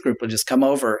whole youth group would just come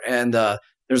over. And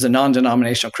there's a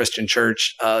non-denominational Christian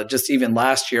church. Just even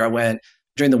last year, I went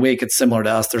during the week. It's similar to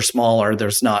us. They're smaller.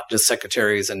 There's not just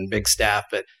secretaries and big staff.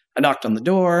 But I knocked on the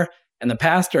door, and the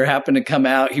pastor happened to come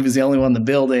out. He was the only one in the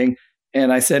building.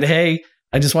 And I said, hey,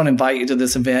 I just want to invite you to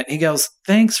this event. He goes,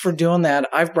 thanks for doing that.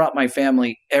 I've brought my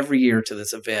family every year to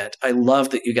this event. I love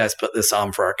that you guys put this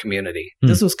on for our community.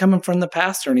 This was coming from the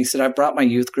pastor. And he said, I've brought my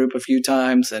youth group a few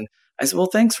times. And I said, well,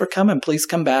 thanks for coming. Please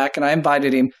come back. And I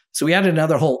invited him. So we added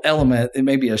another whole element. It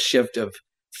may be a shift of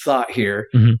thought here,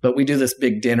 but we do this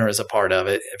big dinner as a part of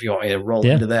it, if you want me to roll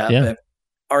into that. Yeah. But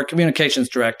our communications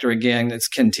director, again, it's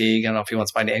Ken Teague. I don't know if he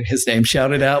wants his name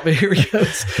shouted out, but here he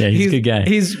goes. Yeah, he's a good guy.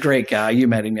 He's a great guy. You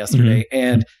met him yesterday.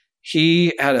 And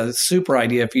he had a super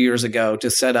idea a few years ago to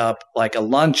set up like a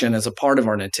luncheon as a part of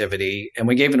our nativity. And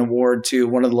we gave an award to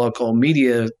one of the local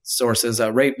media sources,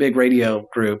 a big radio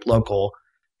group, local.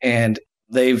 And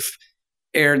they've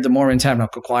aired the Mormon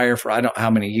Tabernacle Choir for I don't know how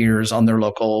many years on their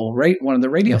local one of the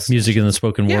radio stations. Music in the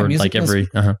spoken word, like every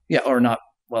or not.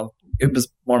 Well, it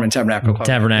was Mormon Tabernacle Choir.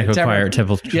 Tabernacle Choir,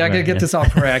 Temple. Yeah, I got to get this all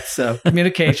correct. So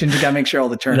communications, you got to make sure all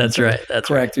the terms That's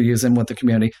correct to use them with the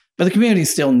community. But the community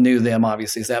still knew them,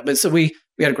 obviously, as that. But so we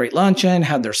had a great luncheon,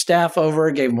 had their staff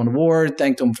over, gave them an award,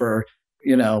 thanked them for,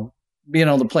 being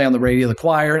able to play on the radio, the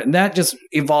choir. And that just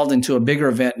evolved into a bigger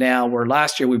event now, where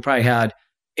last year we probably had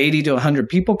 80 to 100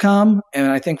 people come.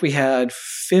 And I think we had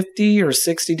 50 or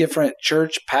 60 different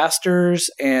church pastors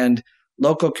and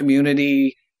local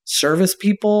community service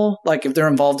people. Like if they're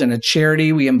involved in a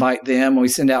charity, we invite them. We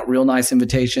send out real nice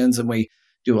invitations, and we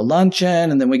do a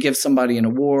luncheon, and then we give somebody an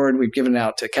award. We've given it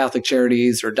out to Catholic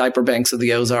Charities or Diaper Banks of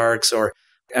the Ozarks, or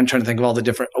I'm trying to think of all the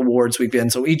different awards we've been.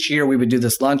 So each year we would do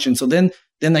this luncheon. So then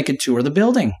they could tour the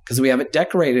building because we have it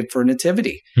decorated for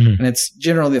Nativity. And it's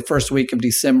generally the first week of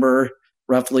December,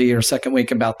 roughly, or second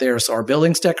week about there. So our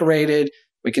building's decorated.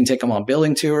 We can take them on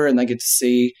building tour, and they get to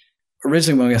see.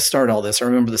 Originally, when we started all this, I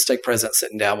remember the stake president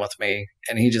sitting down with me,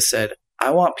 and he just said,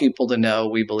 I want people to know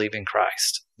we believe in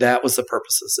Christ. That was the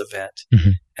purpose of this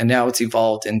event. And now it's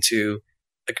evolved into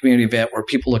a community event where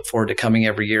people look forward to coming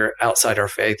every year outside our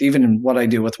faith. Even in what I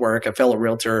do with work, a fellow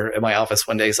realtor in my office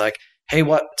one day is like, hey,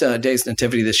 what day's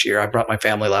Nativity this year? I brought my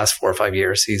family last 4 or 5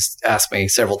 years. He's asked me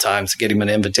several times to get him an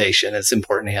invitation. It's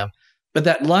important to him. But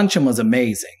that luncheon was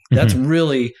amazing. That's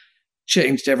really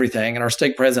changed everything. And our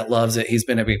stake president loves it. He's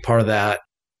been a big part of that.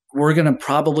 We're going to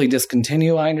probably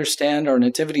discontinue, I understand, our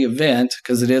Nativity event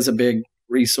because it is a big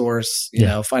resource, you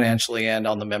know, financially and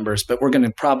on the members. But we're going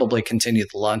to probably continue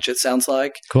the lunch, it sounds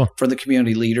like, for the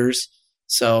community leaders.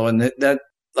 So, and that,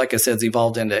 like I said, has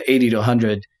evolved into 80 to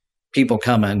 100 people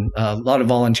coming. A lot of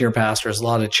volunteer pastors, a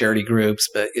lot of charity groups.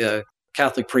 But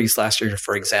Catholic priest last year,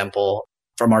 for example,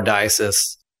 from our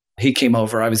diocese, he came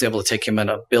over. I was able to take him on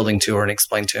a building tour and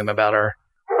explain to him about our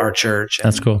church and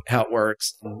That's cool. How it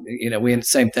works. And, you know,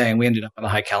 same thing. We ended up in the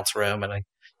high council room, and I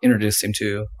introduced him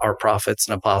to our prophets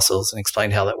and apostles and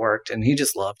explained how that worked. And he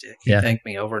just loved it. He thanked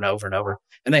me over and over and over.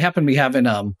 And they happened to be having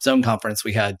zone conference.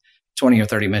 We had 20 or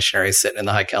 30 missionaries sitting in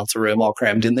the high council room, all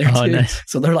crammed in there too. Nice.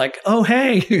 So they're like, oh,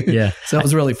 hey. So it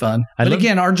was really fun. But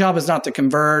again, our job is not to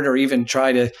convert or even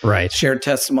try to share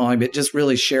testimony, but just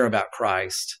really share about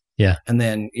Christ. And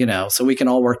then, you know, so we can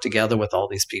all work together with all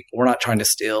these people. We're not trying to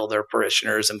steal their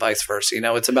parishioners and vice versa. You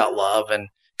know, it's about love and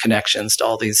connections to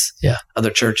all these other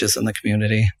churches in the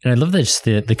community. And I love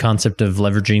the concept of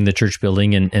leveraging the church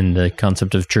building and the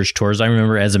concept of church tours. I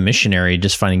remember as a missionary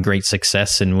just finding great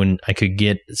success, and when I could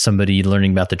get somebody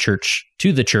learning about the church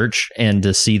to the church and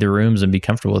to see the rooms and be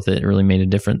comfortable with it, it really made a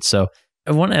difference. So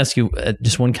I want to ask you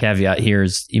just one caveat here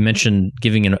is you mentioned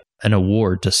giving an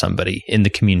award to somebody in the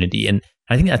community. And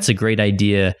I think that's a great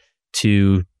idea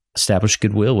to establish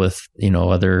goodwill with, you know,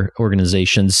 other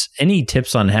organizations. Any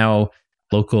tips on how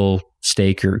local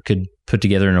stake could put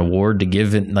together an award to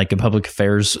give it, like a public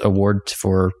affairs award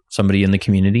for somebody in the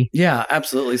community? Yeah,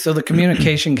 absolutely. So the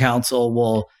Communication Council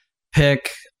will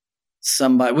pick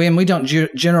somebody. We don't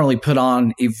generally put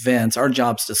on events. Our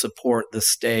job's to support the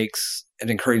stakes and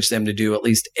encourage them to do at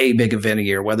least a big event a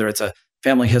year, whether it's a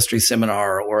family history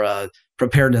seminar or a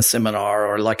preparedness seminar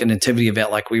or like a nativity event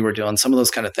like we were doing, some of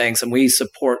those kind of things. And we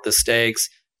support the stakes,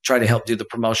 try to help do the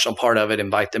promotional part of it,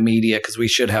 invite the media, because we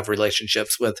should have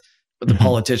relationships with the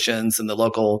politicians and the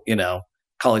local, you know,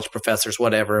 college professors,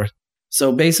 whatever.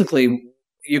 So basically,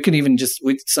 you can even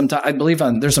sometimes, I believe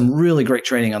there's some really great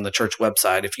training on the church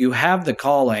website. If you have the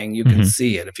calling, you can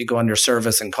see it. If you go under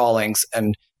service and callings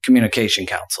and Communication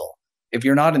Council, if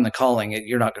you're not in the calling,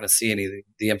 you're not going to see any of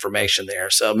the information there.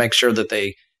 So make sure that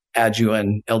they add you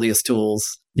in LDS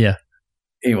Tools.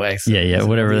 Anyway.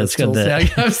 Whatever that's good.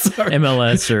 I'm sorry.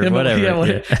 MLS or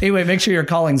whatever. Anyway, make sure your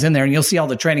calling's in there and you'll see all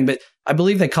the training. But I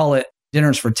believe they call it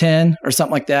Dinners for 10 or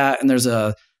something like that. And there's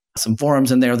some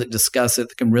forums in there that discuss it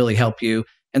that can really help you.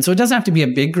 And so it doesn't have to be a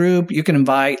big group. You can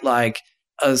invite like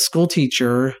a school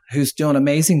teacher who's doing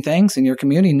amazing things in your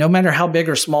community, no matter how big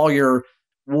or small your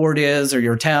ward is or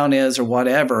your town is or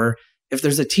whatever. If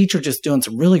there's a teacher just doing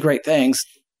some really great things,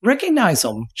 recognize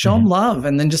them, show them love,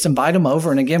 and then just invite them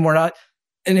over. And again, we're not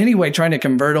in any way trying to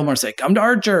convert them or say, come to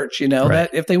our church, you know,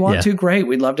 that if they want to, great.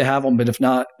 We'd love to have them. But if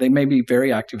not, they may be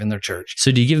very active in their church.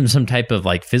 So do you give them some type of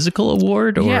like physical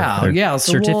award or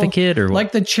certificate or what?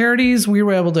 Like the charities, we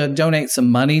were able to donate some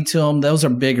money to them. Those are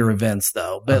bigger events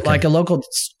though. But like a local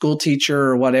school teacher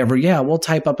or whatever, we'll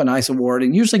type up a nice award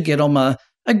and usually get them a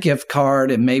gift card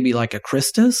and maybe like a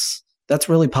Christus. That's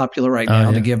really popular right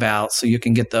now to give out. So you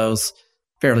can get those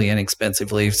fairly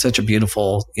inexpensively. Such a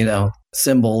beautiful, you know,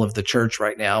 symbol of the church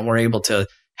right now. And we're able to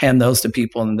hand those to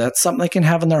people. And that's something they can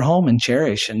have in their home and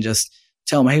cherish and just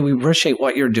tell them, hey, we appreciate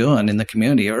what you're doing in the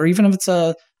community. Or even if it's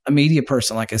a media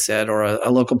person, like I said, or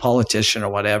a local politician or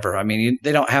whatever. I mean,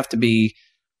 they don't have to be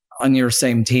on your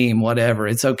same team, whatever.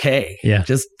 It's okay.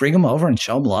 Just bring them over and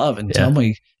show them love and tell them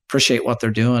we appreciate what they're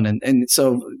doing. And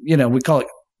so, you know, we call it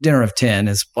Dinner of 10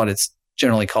 is what it's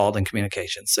generally called in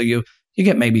communications. So you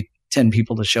get maybe 10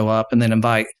 people to show up and then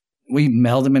we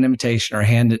mail them an invitation or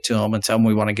hand it to them and tell them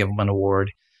we want to give them an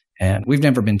award. And we've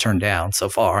never been turned down so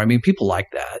far. I mean, people like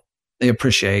that. They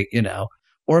appreciate,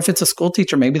 or if it's a school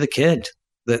teacher, maybe the kid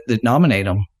that nominate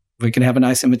them, we can have a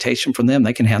nice invitation from them.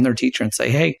 They can hand their teacher and say,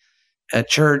 hey, at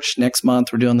church next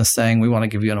month, we're doing this thing. We want to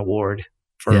give you an award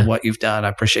for what you've done. I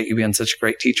appreciate you being such a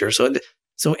great teacher.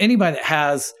 So anybody that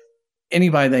has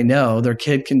anybody they know, their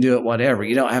kid can do it, whatever.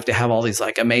 You don't have to have all these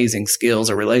like amazing skills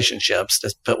or relationships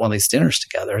to put one of these dinners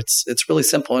together. It's really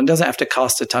simple and doesn't have to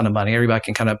cost a ton of money. Everybody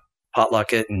can kind of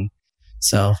potluck it. And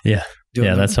so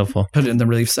that's helpful. Put it in the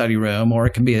relief study room, or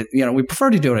it can be, we prefer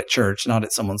to do it at church, not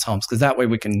at someone's homes, because that way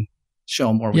we can show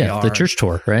them where we are. The church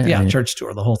tour, right? Yeah, church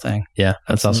tour, the whole thing. Yeah,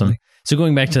 that's Absolutely. Awesome. So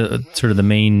going back to sort of the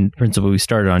main principle we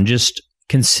started on, just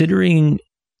considering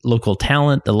local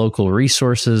talent, the local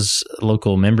resources,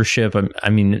 local membership. I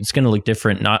mean, it's going to look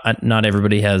different. Not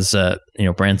everybody has,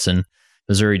 Branson,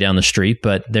 Missouri down the street,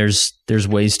 but there's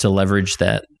ways to leverage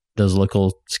those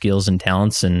local skills and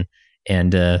talents and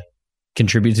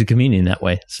contribute to the community in that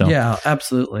way. So yeah,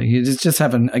 absolutely. It's just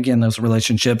having, again, those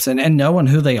relationships and knowing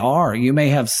who they are. You may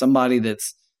have somebody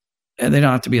they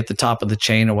don't have to be at the top of the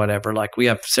chain or whatever. Like we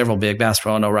have several big Bass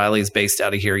Pro and O'Reilly's based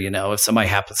out of here. If somebody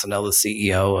happens to know the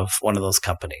CEO of one of those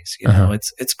companies,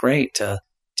 it's great to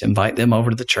invite them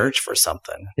over to the church for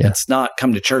something. Yeah. It's not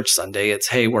come to church Sunday. It's,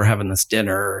 hey, we're having this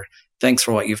dinner. Or, thanks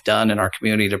for what you've done in our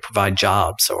community to provide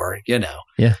jobs, or,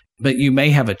 Yeah. But you may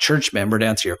have a church member, to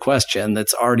answer your question,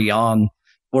 that's already on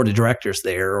board of directors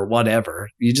there or whatever.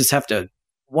 You just have to,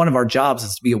 one of our jobs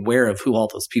is to be aware of who all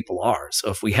those people are.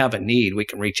 So if we have a need, we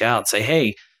can reach out and say,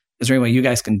 hey, is there any way you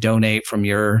guys can donate from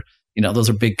your, those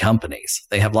are big companies.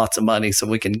 They have lots of money, so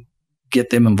we can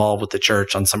get them involved with the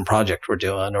church on some project we're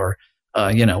doing, or,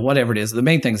 whatever it is. The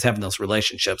main thing is having those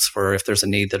relationships for if there's a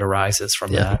need that arises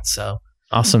from that. So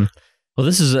awesome. Well,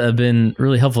 this has been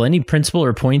really helpful. Any principle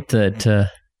or point that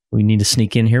we need to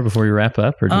sneak in here before we wrap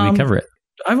up, or do we cover it?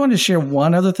 I want to share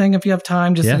one other thing if you have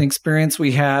time, just an experience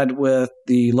we had with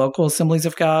the local Assemblies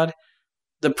of God.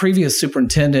 The previous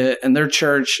superintendent and their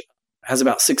church has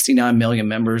about 69 million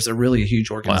members. They're really a huge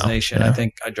organization. Wow. Yeah. I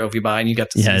think I drove you by and you got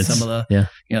to see some of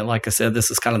the, like I said, this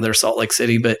is kind of their Salt Lake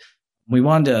City, but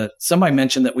somebody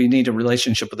mentioned that we need a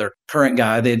relationship with their current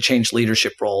guy. They had changed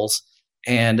leadership roles,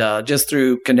 and just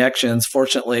through connections,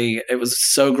 fortunately, it was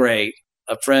so great.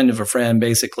 A friend of a friend,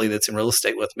 basically, that's in real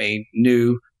estate with me,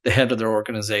 knew the head of their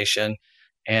organization.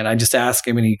 And I just asked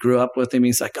him, and he grew up with him.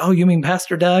 He's like, oh, you mean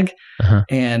Pastor Doug? Uh-huh.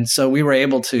 And so we were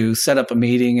able to set up a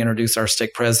meeting, introduce our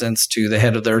stake presidents to the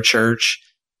head of their church.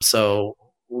 So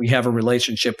we have a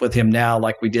relationship with him now,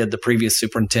 like we did the previous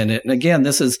superintendent. And again,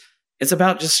 it's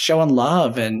about just showing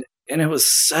love. And it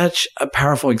was such a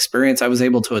powerful experience. I was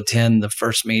able to attend the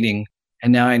first meeting.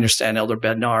 And now I understand Elder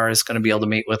Bednar is going to be able to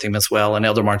meet with him as well, and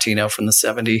Elder Martino from the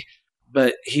 70.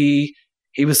 But he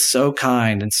was so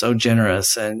kind and so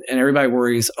generous. And everybody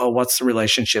worries, what's the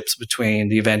relationships between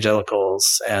the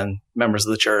evangelicals and members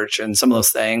of the church and some of those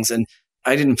things. And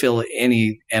I didn't feel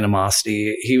any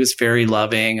animosity. He was very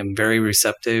loving and very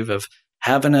receptive of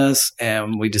having us.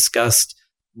 And we discussed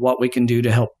what we can do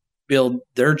to help build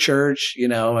their church,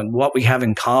 and what we have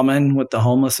in common with the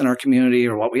homeless in our community,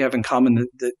 or what we have in common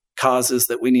that causes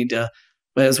that we need to.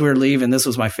 But as we were leaving, this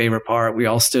was my favorite part. We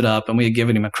all stood up and we had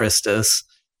given him a Christus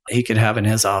he could have in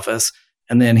his office.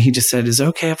 And then he just said, is it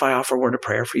okay if I offer a word of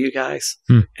prayer for you guys?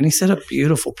 And he said a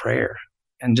beautiful prayer.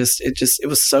 And it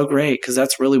was so great, because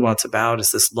that's really what it's about,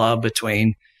 is this love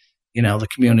between, the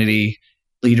community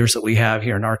leaders that we have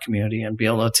here in our community, and be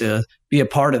able to be a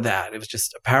part of that. It was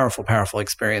just a powerful, powerful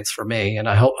experience for me. And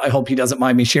I hope he doesn't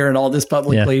mind me sharing all this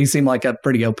publicly. Yeah. He seemed like a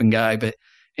pretty open guy, but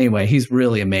anyway, he's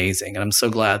really amazing. And I'm so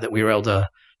glad that we were able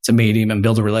to meet him and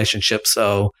build a relationship.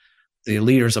 So the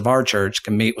leaders of our church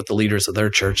can meet with the leaders of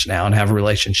their church now and have a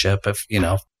relationship if,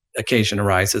 occasion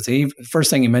arises.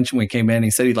 First thing he mentioned when we came in, he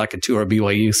said he'd like a tour of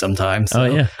BYU sometime. So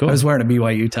yeah, cool. I was wearing a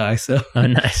BYU tie. So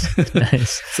nice.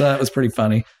 Nice. So that was pretty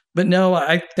funny. But no,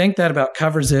 I think that about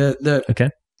covers it.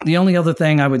 The only other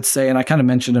thing I would say, and I kind of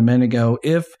mentioned a minute ago,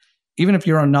 even if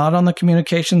you're not on the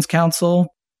communications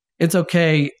council, it's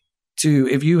okay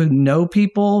if you know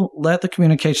people, let the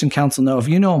communication council know. If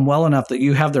you know them well enough that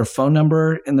you have their phone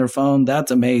number in their phone,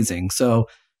 that's amazing. So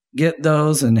get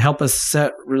those and help us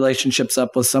set relationships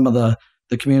up with some of the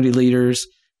community leaders.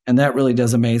 And that really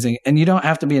does amazing. And you don't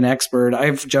have to be an expert.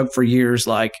 I've joked for years,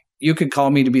 like, you could call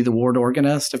me to be the ward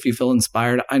organist if you feel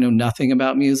inspired. I know nothing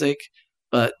about music,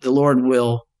 but the Lord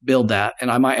will build that. And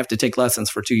I might have to take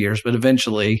lessons for 2 years, but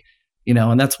eventually,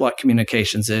 and that's what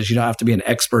communications is. You don't have to be an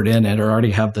expert in it or already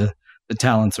have the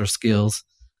talents or skills.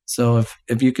 So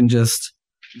if you can just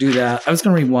do that. I was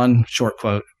going to read one short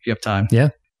quote if you have time. Yeah.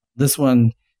 This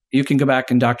one, you can go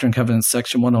back in Doctrine and Covenants,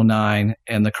 section 109,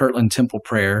 and the Kirtland Temple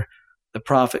Prayer. The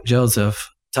prophet Joseph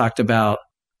talked about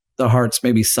the hearts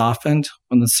may be softened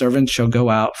when the servants shall go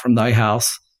out from thy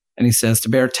house. And he says, to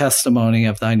bear testimony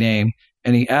of thy name.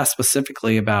 And he asked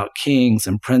specifically about kings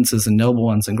and princes and noble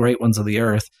ones and great ones of the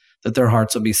earth, that their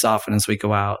hearts will be softened as we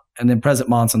go out. And then President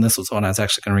Monson, this was the one I was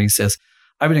actually going to read, says,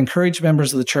 I would encourage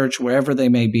members of the church, wherever they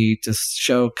may be, to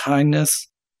show kindness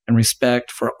and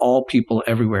respect for all people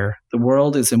everywhere. The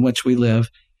world is in which we live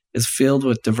is filled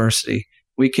with diversity.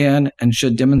 We can and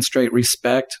should demonstrate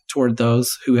respect toward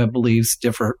those who have beliefs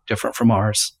different from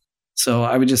ours. So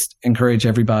I would just encourage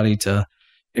everybody to,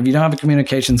 if you don't have a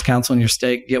communications council in your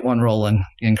stake, get one rolling.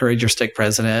 You encourage your stake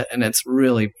president, and it's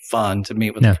really fun to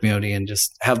meet with the community and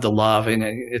just have the love. And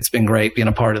it's been great being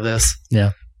a part of this.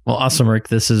 Yeah. Well, awesome, Rick.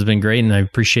 This has been great, and I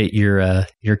appreciate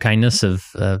your kindness of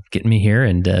getting me here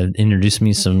and introducing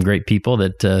me to some great people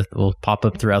that will pop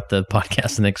up throughout the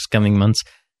podcast in the next coming months.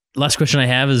 Last question I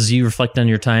have is, you reflect on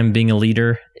your time being a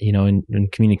leader, in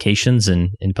communications and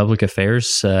in public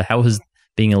affairs. How has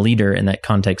being a leader in that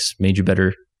context made you a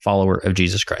better follower of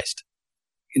Jesus Christ?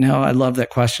 I love that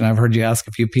question. I've heard you ask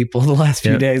a few people the last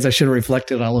few days. I should have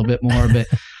reflected on it a little bit more. But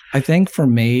I think for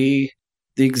me,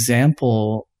 the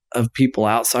example of people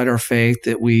outside our faith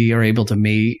that we are able to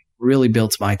meet really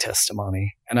builds my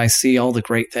testimony. And I see all the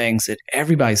great things that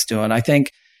everybody's doing. I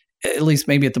think, at least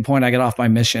maybe at the point I got off my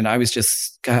mission, I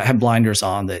was had blinders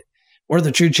on that we're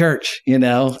the true church, and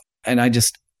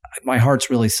my heart's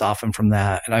really softened from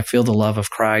that. And I feel the love of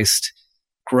Christ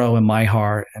grow in my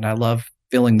heart. And I love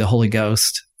feeling the Holy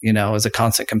Ghost, as a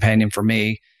constant companion for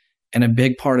me. And a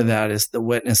big part of that is the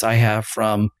witness I have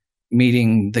from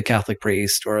meeting the Catholic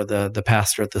priest or the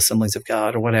pastor at the Assemblies of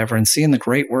God or whatever, and seeing the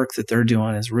great work that they're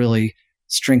doing has really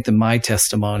strengthened my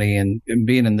testimony. And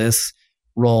being in this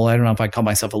role, I don't know if I call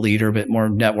myself a leader, but more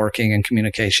networking and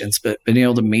communications, but being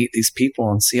able to meet these people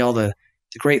and see all the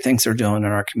great things they're doing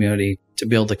in our community to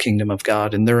build the kingdom of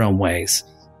God in their own ways,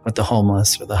 with the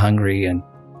homeless or the hungry and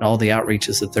all the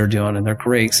outreaches that they're doing. And they're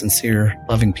great, sincere,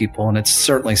 loving people. And it's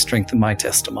certainly strengthened my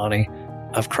testimony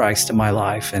of Christ in my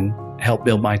life and helped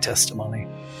build my testimony.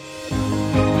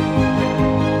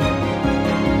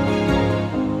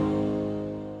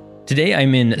 Today,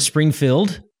 I'm in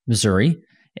Springfield, Missouri,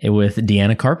 with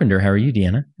Deanna Carpenter. How are you,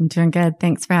 Deanna? I'm doing good.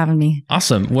 Thanks for having me.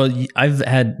 Awesome. Well, I've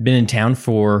been in town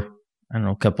for,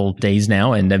 a couple of days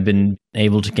now, and I've been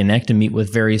able to connect and meet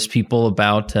with various people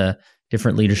about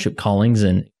different leadership callings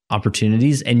and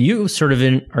opportunities. And you sort of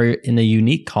are in a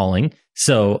unique calling.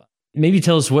 So maybe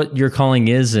tell us what your calling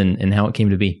is and how it came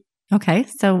to be. Okay.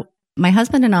 So my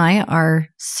husband and I are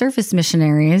service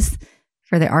missionaries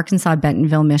for the Arkansas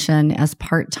Bentonville mission as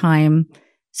part-time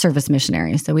service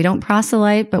missionaries. So we don't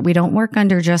proselyte, but we don't work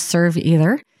under Just Serve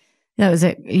either. That was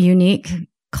a unique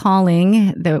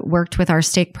calling that worked with our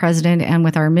stake president and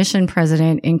with our mission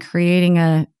president in creating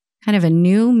a kind of a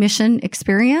new mission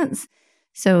experience,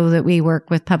 so that we work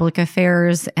with public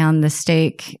affairs and the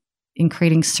stake in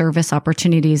creating service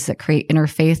opportunities that create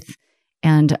interfaith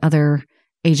and other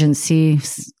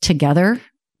agencies together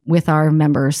with our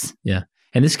members. Yeah.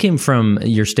 And this came from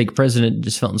your stake president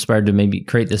just felt inspired to maybe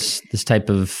create this type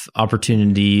of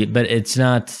opportunity, but it's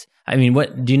not,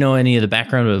 what do you know any of the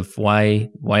background of why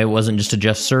it wasn't just a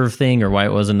Just Serve thing, or why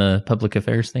it wasn't a public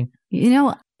affairs thing?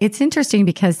 It's interesting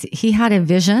because he had a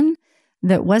vision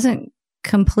that wasn't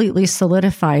completely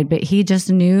solidified, but he just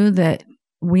knew that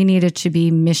we needed to be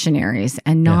missionaries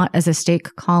and not as a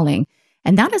stake calling.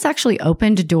 And that has actually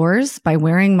opened doors by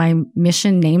wearing my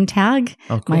mission name tag,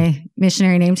 my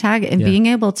missionary name tag, and being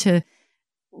able to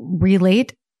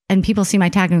relate. And people see my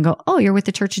tag and go, oh, you're with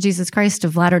the Church of Jesus Christ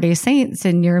of Latter-day Saints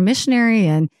and you're a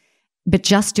missionary. But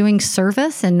just doing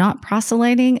service and not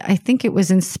proselyting, I think it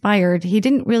was inspired. He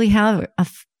didn't really have a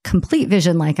complete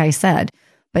vision, like I said,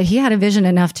 but he had a vision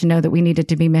enough to know that we needed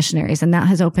to be missionaries. And that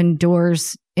has opened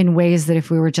doors in ways that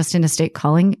if we were just in a stake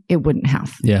calling, it wouldn't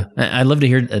have. Yeah. I love to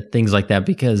hear things like that,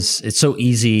 because it's so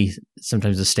easy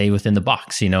sometimes to stay within the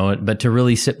box, but to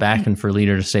really sit back and for a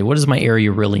leader to say, what does my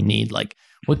area really need? Like,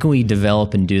 what can we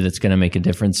develop and do that's going to make a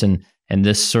difference? And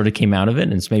this sort of came out of it.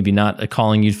 And it's maybe not a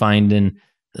calling you'd find in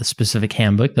a specific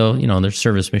handbook, though, there's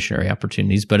service missionary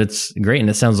opportunities, but it's great. And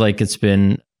it sounds like it's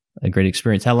been a great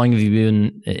experience. How long have you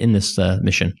been in this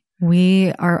mission?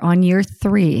 We are on year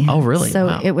 3. Oh, really?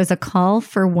 So It was a call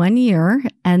for 1 year,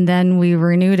 and then we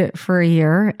renewed it for a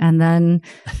year, and then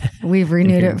we've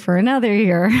renewed it for another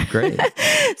year. Great.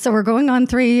 So we're going on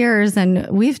 3 years, and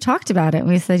we've talked about it.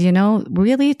 We said,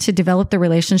 really to develop the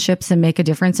relationships and make a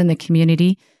difference in the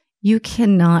community, you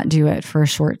cannot do it for a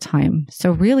short time.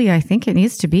 So really, I think it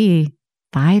needs to be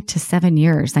 5 to 7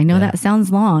 years. I know that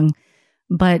sounds long,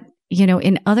 but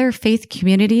in other faith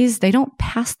communities, they don't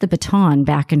pass the baton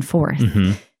back and forth.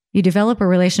 Mm-hmm. You develop a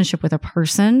relationship with a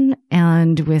person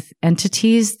and with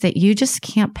entities that you just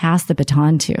can't pass the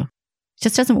baton to. It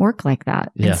just doesn't work like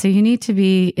that. Yeah. And so you need to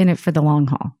be in it for the long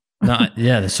haul.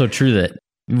 That's so true that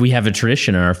we have a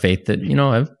tradition in our faith that,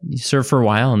 you serve for a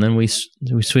while and then we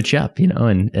switch up,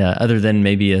 and other than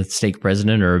maybe a stake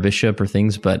president or a bishop or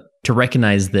things, but to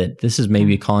recognize that this is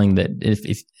maybe a calling that if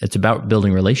it's about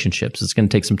building relationships, it's going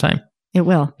to take some time. It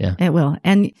will. Yeah. It will.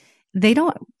 And they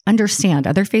don't understand,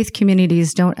 other faith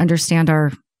communities don't understand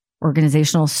our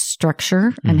organizational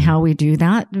structure and how we do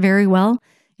that very well.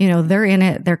 They're in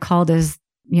it, they're called as,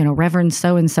 Reverend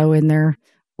so-and-so in their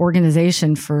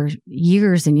organization for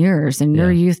years and years, and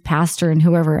their youth pastor and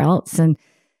whoever else. And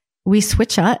we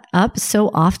switch up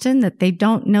so often that they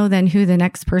don't know then who the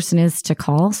next person is to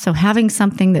call. So having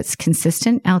something that's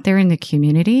consistent out there in the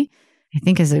community, I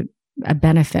think is a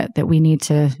benefit that we need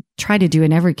to try to do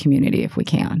in every community if we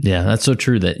can. Yeah, that's so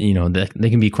true that, that they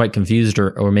can be quite confused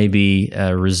or maybe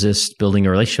resist building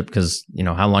a relationship because,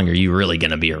 how long are you really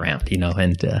going to be around,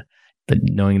 but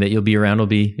knowing that you'll be around will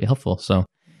be helpful. So,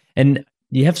 and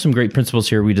you have some great principles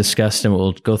here we discussed and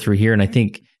we'll go through here. And I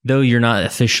think though you're not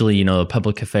officially, a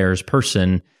public affairs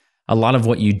person, a lot of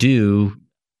what you do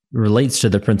relates to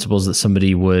the principles that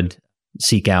somebody would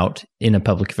seek out in a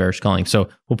public affairs calling. So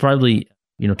we'll probably,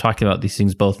 talk about these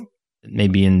things both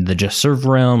maybe in the just serve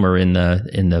realm or in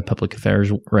the public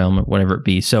affairs realm or whatever it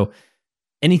be. So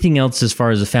anything else as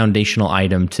far as a foundational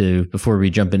item before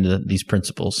we jump into these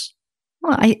principles?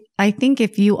 Well, I think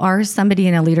if you are somebody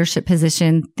in a leadership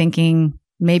position thinking,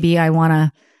 maybe I want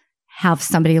to have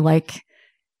somebody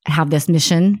have this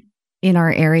mission in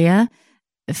our area,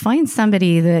 find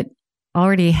somebody that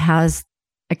already has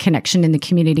a connection in the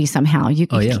community somehow.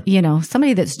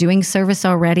 Somebody that's doing service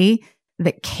already,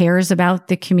 that cares about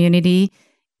the community.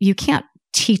 You can't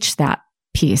teach that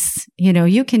piece.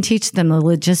 You can teach them the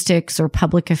logistics or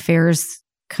public affairs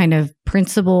kind of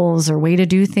principles or way to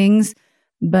do things,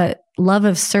 but love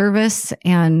of service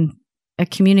and a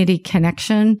community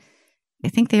connection, I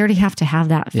think they already have to have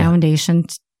that foundation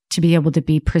to be able to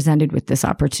be presented with this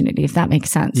opportunity, if that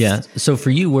makes sense. Yeah. So for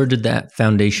you, where did that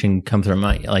foundation come from?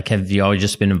 Have you always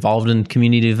just been involved in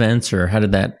community events, or how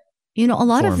did that a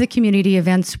lot of the community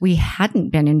events we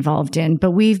hadn't been involved in,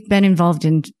 but we've been involved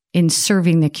in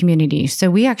serving the community.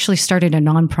 So we actually started a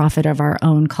nonprofit of our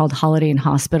own called Holiday in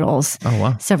Hospitals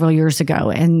several years ago.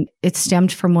 And it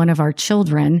stemmed from one of our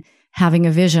children having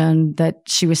a vision that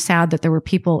she was sad that there were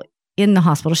people in the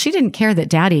hospital. She didn't care that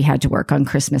daddy had to work on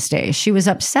Christmas Day. She was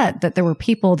upset that there were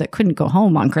people that couldn't go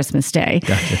home on Christmas Day.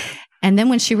 Gotcha. And then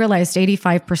when she realized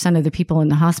 85% of the people in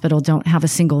the hospital don't have a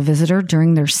single visitor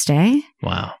during their stay,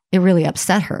 it really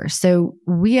upset her. So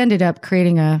we ended up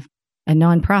creating a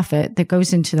nonprofit that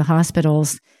goes into the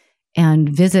hospitals and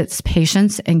visits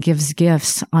patients and gives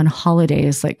gifts on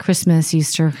holidays like Christmas,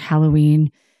 Easter, Halloween.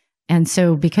 And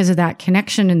so because of that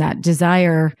connection and that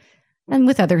desire, and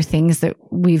with other things that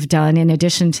we've done in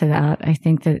addition to that, I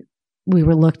think that we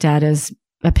were looked at as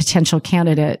a potential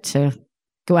candidate to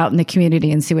go out in the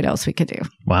community and see what else we could do.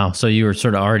 Wow. So you were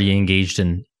sort of already engaged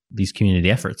in these community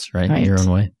efforts, right? In your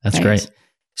own way. That's great.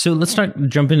 So let's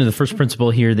jump into the first principle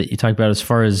here that you talked about as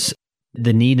far as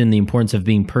the need and the importance of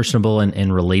being personable and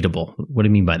relatable. What do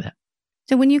you mean by that?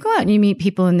 So when you go out and you meet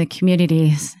people in the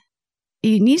communities,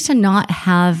 you need to not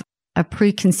have a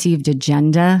preconceived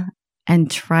agenda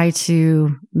and try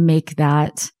to make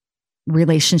that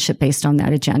relationship based on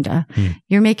that agenda.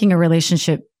 You're making a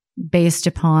relationship based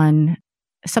upon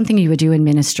something you would do in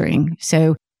ministering.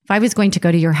 So if I was going to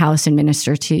go to your house and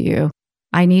minister to you,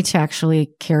 I need to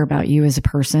actually care about you as a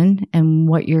person and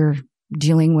what you're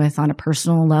dealing with on a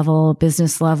personal level,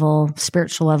 business level,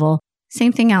 spiritual level.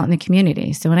 Same thing out in the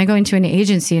community. So when I go into an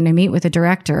agency and I meet with a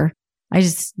director, I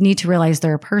just need to realize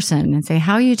they're a person and say,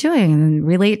 how are you doing? And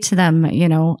relate to them,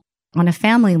 on a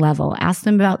family level, ask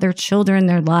them about their children,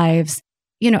 their lives,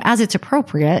 as it's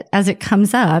appropriate, as it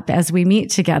comes up, as we meet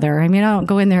together. I mean, I don't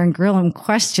go in there and grill them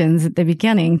questions at the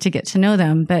beginning to get to know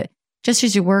them, but just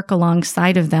as you work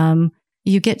alongside of them,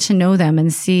 you get to know them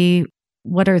and see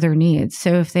what are their needs.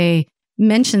 So if they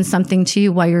mention something to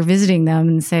you while you're visiting them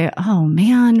and say, oh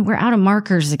man, we're out of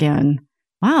markers again.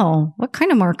 Wow, what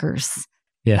kind of markers?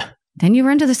 Yeah. Then you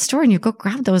run to the store and you go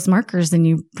grab those markers and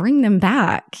you bring them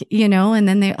back, and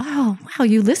then they, oh, wow,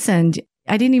 you listened.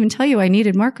 I didn't even tell you I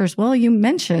needed markers. Well, you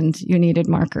mentioned you needed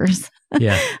markers.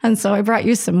 Yeah. And so I brought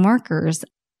you some markers.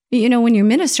 When you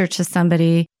minister to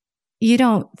somebody, you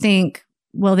don't think,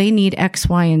 well, they need X,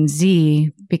 Y, and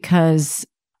Z because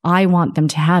I want them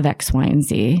to have X, Y, and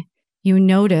Z. You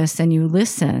notice and you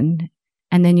listen,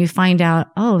 and then you find out,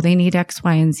 oh, they need X,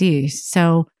 Y, and Z.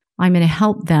 So I'm going to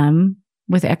help them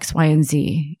with X, Y, and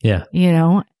Z. Yeah.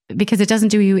 Because it doesn't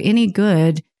do you any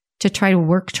good to try to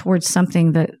work towards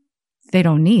something that they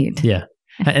don't need. Yeah.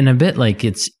 And a bit like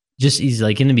it's just easy.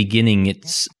 Like in the beginning,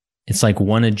 it's like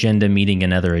one agenda meeting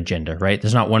another agenda, right?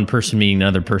 There's not one person meeting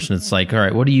another person. It's like, all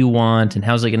right, what do you want? And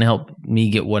how's it going to help me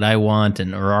get what I want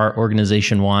or our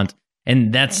organization want?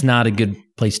 And that's not a good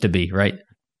place to be, right?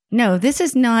 No, this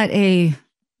is not a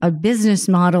business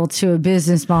model to a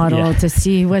business model to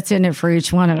see what's in it for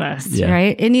each one of us,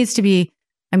 right? It needs to be,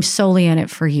 I'm solely in it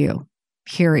for you,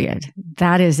 period.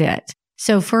 That is it.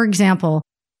 So for example,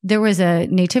 there was a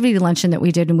nativity luncheon that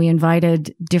we did, and we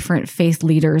invited different faith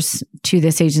leaders to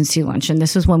this agency luncheon.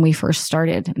 This was when we first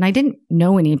started, and I didn't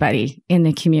know anybody in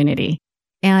the community.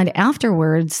 And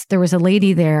afterwards, there was a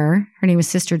lady there, her name was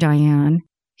Sister Diane,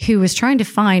 who was trying to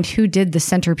find who did the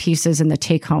centerpieces and the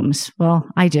take-homes. Well,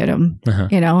 I did them,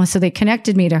 so they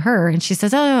connected me to her, and she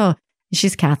says, oh,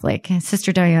 she's Catholic. And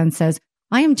Sister Diane says,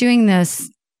 I am doing this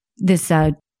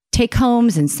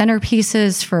take-homes and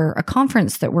centerpieces for a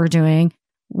conference that we're doing.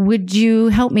 Would you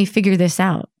help me figure this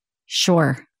out?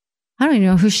 Sure. I don't even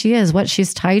know who she is, what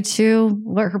she's tied to,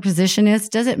 what her position is.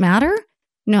 Does it matter?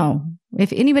 No.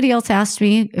 If anybody else asked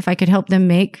me if I could help them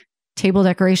make table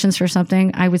decorations for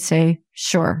something, I would say,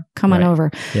 sure, come on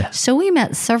over. Yeah. So we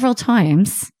met several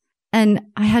times, and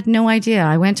I had no idea.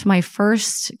 I went to my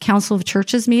first Council of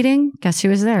Churches meeting. Guess who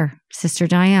was there? Sister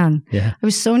Diane. Yeah. I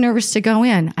was so nervous to go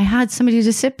in. I had somebody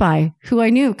to sit by who I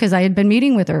knew because I had been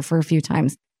meeting with her for a few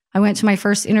times. I went to my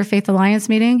first Interfaith Alliance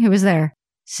meeting. Who was there?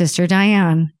 Sister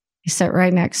Diane. I sat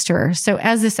right next to her. So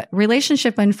as this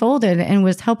relationship unfolded and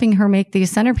was helping her make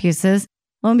these centerpieces,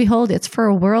 lo and behold, it's for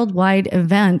a worldwide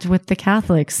event with the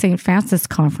Catholic St. Francis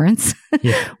Conference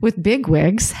with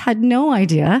bigwigs. Had no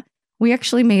idea. We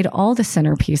actually made all the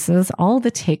centerpieces, all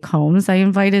the take-homes. I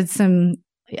invited some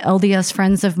LDS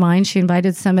friends of mine. She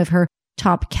invited some of her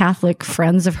top Catholic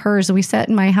friends of hers. We sat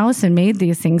in my house and made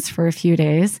these things for a few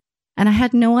days. And I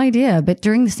had no idea. But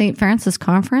during the St. Francis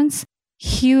Conference,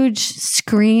 huge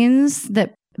screens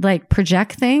that like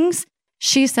project things.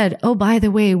 She said, oh, by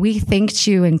the way, we thanked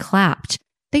you and clapped.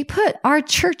 They put our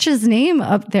church's name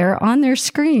up there on their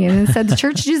screen and said, the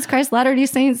Church of Jesus Christ Latter-day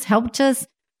Saints helped us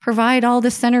provide all the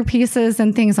centerpieces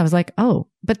and things. I was like, oh,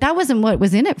 but that wasn't what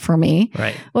was in it for me.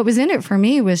 Right. What was in it for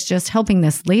me was just helping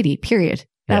this lady, period.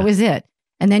 That was it.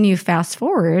 And then you fast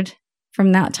forward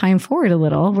from that time forward a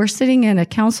little, we're sitting in a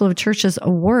Council of Churches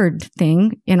award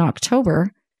thing in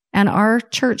October, and our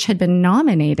church had been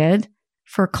nominated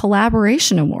for a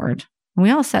collaboration award. And we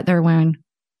all sat there going,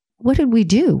 what did we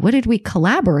do? What did we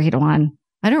collaborate on?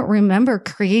 I don't remember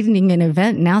creating an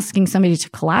event and asking somebody to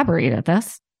collaborate at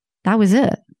this. That was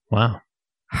it. Wow.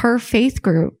 Her faith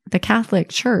group, the Catholic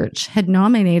Church, had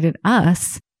nominated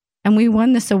us, and we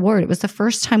won this award. It was the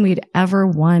first time we'd ever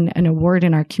won an award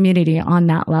in our community on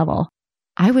that level.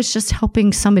 I was just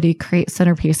helping somebody create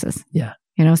centerpieces. Yeah.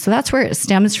 So that's where it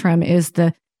stems from, is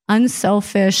the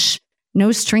unselfish,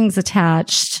 no strings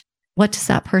attached. What does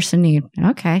that person need?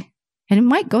 Okay. And it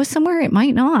might go somewhere. It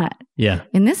might not. Yeah.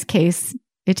 In this case,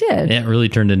 it did. Yeah, it really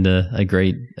turned into a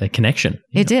great connection.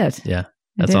 It did. Yeah.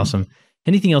 That's awesome.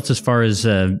 Anything else as far as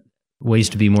ways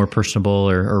to be more personable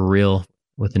or real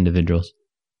with individuals?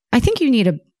 I think you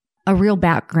need a real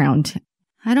background.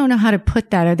 I don't know how to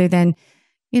put that other than,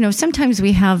 sometimes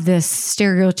we have this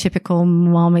stereotypical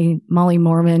Molly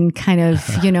Mormon kind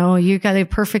of, you got a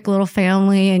perfect little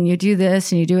family and you do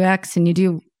this and you do X and you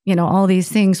do, all these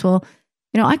things. Well,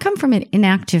 I come from an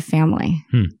inactive family.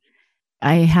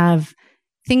 I have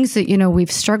things that,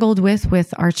 we've struggled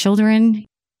with our children.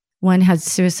 One had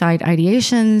suicide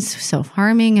ideations,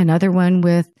 self-harming, another one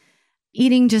with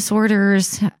eating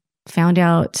disorders. Found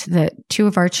out that 2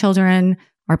 of our children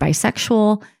are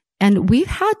bisexual. And we've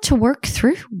had to work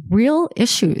through real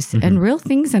issues and real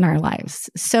things in our lives.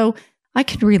 So I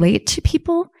can relate to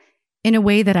people in a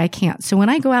way that I can't. So when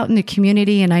I go out in the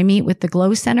community and I meet with the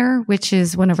Glow Center, which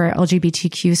is one of our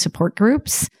LGBTQ support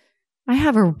groups, I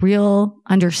have a real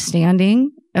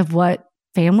understanding of what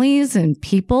families and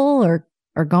people are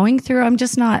going through. I'm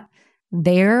just not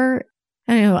there.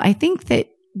 I don't know. I think that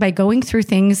by going through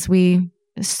things, we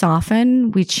soften,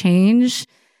 we change.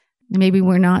 Maybe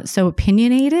we're not so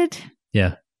opinionated.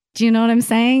 Yeah. Do you know what I'm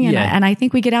saying? And I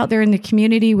think we get out there in the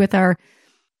community with our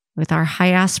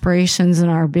high aspirations and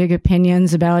our big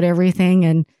opinions about everything.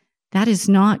 And that is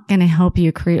not going to help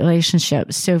you create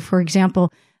relationships. So for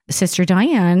example, Sister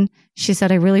Diane, she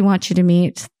said, I really want you to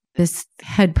meet this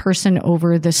head person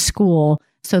over the school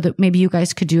so that maybe you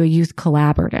guys could do a youth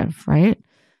collaborative, right?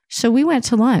 So we went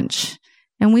to lunch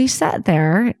and we sat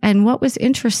there. And what was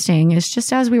interesting is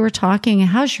just as we were talking,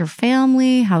 how's your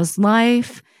family? How's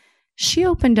life? She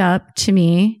opened up to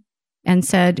me and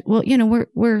said, well,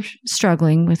 we're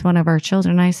struggling with one of our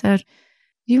children. I said,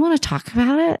 do you want to talk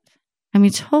about it? I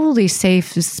mean, totally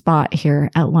safe spot here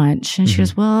at lunch. And she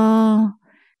goes, well,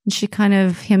 and she kind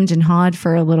of hemmed and hawed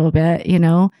for a little bit,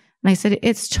 And I said,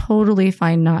 it's totally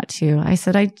fine not to. I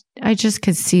said, I just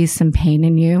could see some pain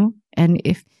in you. And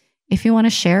if you want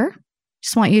to share,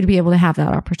 just want you to be able to have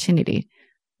that opportunity.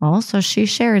 Well, so she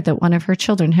shared that one of her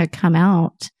children had come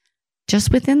out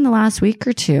just within the last week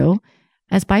or two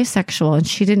as bisexual, and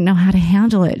she didn't know how to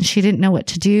handle it. And she didn't know what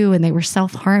to do. And they were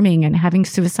self-harming and having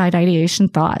suicide ideation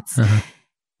thoughts. Uh-huh.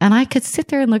 And I could sit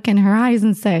there and look in her eyes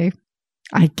and say,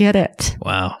 I get it.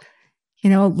 Wow.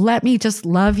 Let me just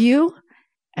love you.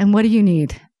 And what do you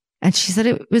need? And she said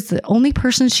it was the only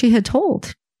person she had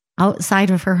told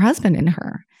outside of her husband and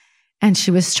her. And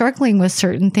she was struggling with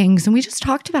certain things. And we just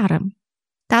talked about them.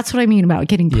 That's what I mean about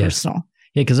getting personal.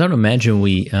 Yeah, because I would imagine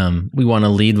we want to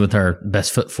lead with our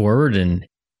best foot forward, and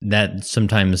that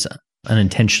sometimes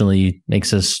unintentionally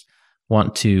makes us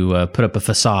want to put up a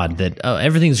facade that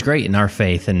everything's great in our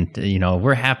faith, and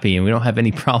we're happy and we don't have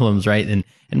any problems, right?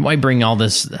 And why bring all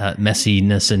this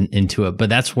messiness into it? But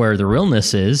that's where the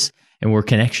realness is, and where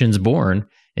connection's born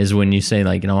is when you say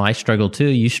I struggle too,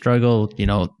 you struggle.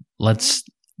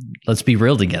 Let's be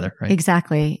real together, right?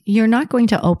 Exactly. You're not going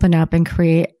to open up and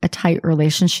create a tight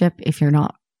relationship if you're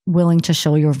not willing to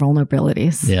show your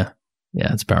vulnerabilities. Yeah,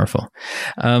 it's powerful.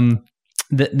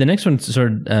 The next one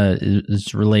sort of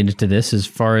is related to this as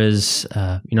far as,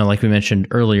 like we mentioned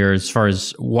earlier, as far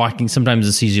as walking, sometimes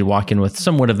it's easy to walk in with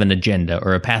somewhat of an agenda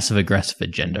or a passive-aggressive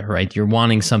agenda, right? You're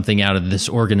wanting something out of this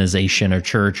organization or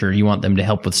church, or you want them to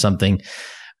help with something.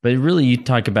 But really, you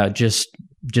talk about just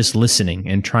listening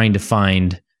and trying to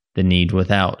find the need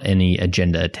without any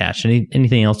agenda attached.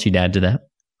 Anything else you'd add to that?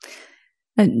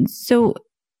 So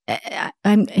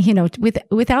I'm,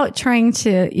 without trying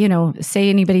to, say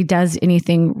anybody does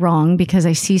anything wrong, because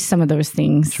I see some of those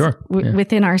things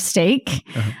within our stake.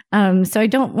 Uh-huh. So I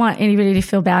don't want anybody to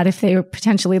feel bad if they were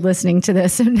potentially listening to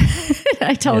this and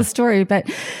I tell a story. But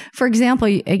for example,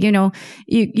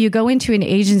 you go into an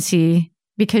agency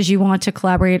because you want to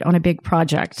collaborate on a big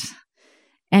project.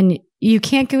 And you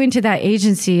can't go into that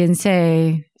agency and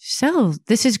say, so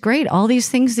this is great. All these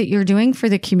things that you're doing for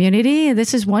the community,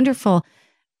 this is wonderful.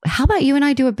 How about you and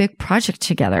I do a big project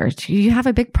together? Do you have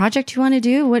a big project you want to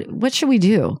do? What should we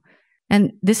do?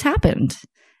 And this happened.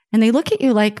 And they look at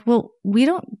you like, well, we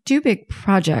don't do big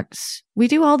projects. We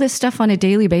do all this stuff on a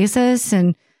daily basis,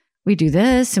 and we do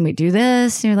this and we do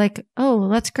this. And you're like, oh, well,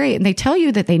 that's great. And they tell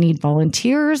you that they need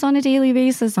volunteers on a daily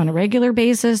basis, on a regular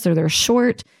basis, or they're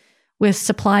short with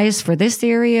supplies for this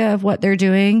area of what they're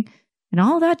doing. And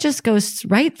all that just goes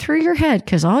right through your head,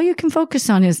 because all you can focus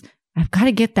on is, I've got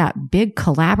to get that big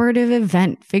collaborative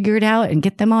event figured out and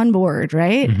get them on board,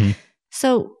 right? Mm-hmm.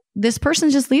 So this person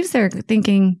just leaves there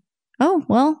thinking, oh,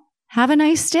 well, have a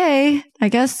nice day. I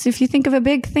guess if you think of a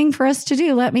big thing for us to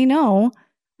do, let me know.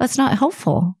 That's not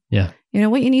helpful. Yeah.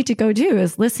 What you need to go do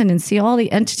is listen and see all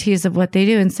the entities of what they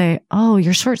do and say, oh,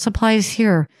 you're short supplies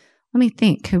here. Let me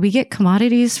think. Could we get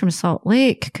commodities from Salt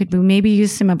Lake? Could we maybe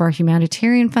use some of our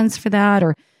humanitarian funds for that,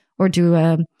 or do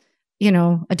a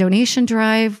donation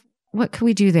drive? What could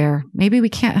we do there? Maybe we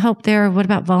can't help there. What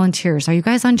about volunteers? Are you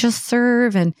guys on Just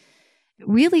Serve? And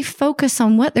really focus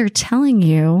on what they're telling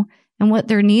you and what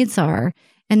their needs are.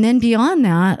 And then beyond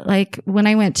that, like when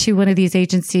I went to one of these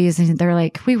agencies and they're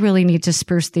like, we really need to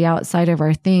spruce the outside of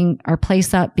our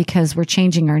place up because we're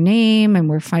changing our name and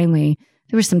there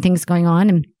were some things going on,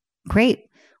 and great.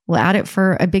 We'll add it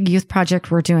for a big youth project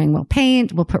we're doing. We'll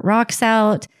paint, we'll put rocks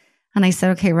out. And I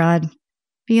said, okay, Rod,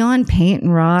 beyond paint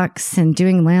and rocks and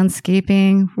doing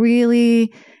landscaping,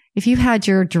 really, if you had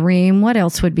your dream, what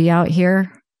else would be out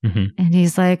here? Mm-hmm. And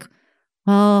he's like,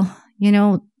 well,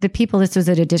 the people, this was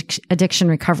an addiction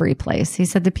recovery place. He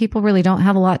said, the people really don't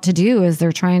have a lot to do as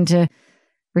they're trying to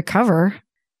recover.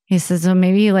 He says, well,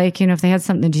 maybe if they had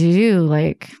something to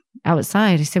do,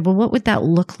 outside. He said, well, what would that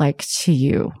look like to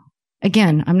you?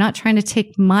 Again, I'm not trying to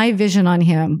take my vision on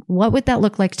him. What would that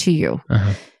look like to you?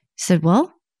 Uh-huh. He said,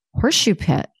 well, horseshoe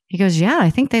pit. He goes, yeah, I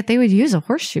think that they would use a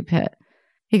horseshoe pit.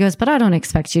 He goes, but I don't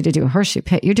expect you to do a horseshoe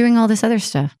pit. You're doing all this other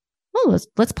stuff. Well,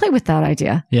 let's play with that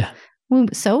idea. Yeah.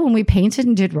 So when we painted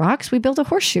and did rocks, we built a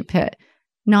horseshoe pit.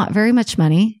 Not very much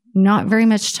money, not very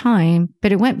much time,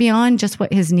 but it went beyond just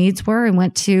what his needs were and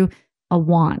went to a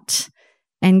want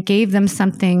and gave them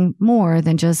something more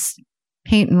than just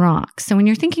paint and rock. So when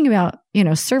you're thinking about,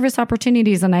 service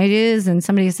opportunities and ideas, and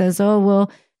somebody says, oh,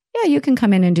 well, yeah, you can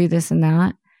come in and do this and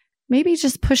that, maybe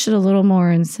just push it a little more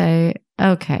and say,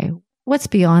 okay, what's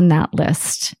beyond that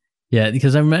list? Yeah,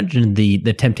 because I imagine the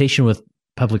temptation with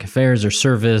public affairs or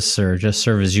service or just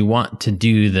service, you want to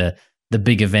do the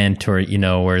big event, or,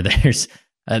 where there's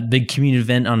a big community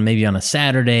event maybe on a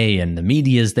Saturday and the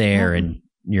media's there and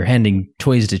you're handing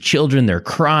toys to children, they're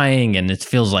crying, and it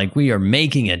feels like we are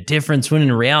making a difference, when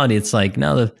in reality it's like,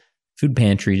 no, the food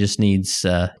pantry just needs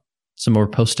some more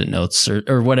Post-it notes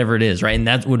or whatever it is, right? And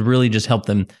that would really just help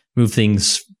them move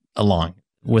things along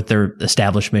with their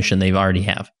established mission they already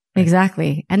have.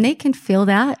 Exactly. And they can feel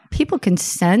that. People can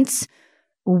sense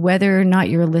whether or not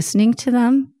you're listening to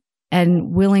them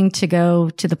and willing to go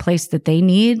to the place that they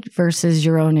need versus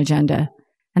your own agenda.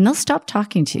 And they'll stop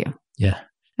talking to you. Yeah.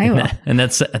 I will. And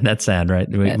that's sad, right?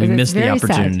 We missed the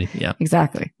opportunity. Sad. Yeah.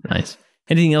 Exactly. Nice.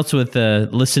 Anything else with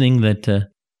listening that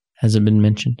hasn't been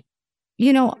mentioned?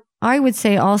 I would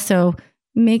say also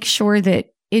make sure that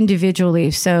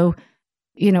individually. So,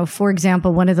 for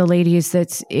example, one of the ladies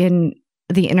that's in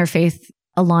the Interfaith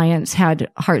Alliance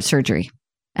had heart surgery.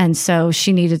 And so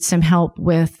she needed some help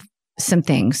with some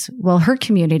things. Well, her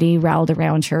community rallied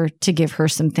around her to give her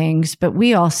some things, but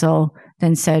we also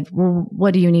then said, well,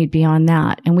 what do you need beyond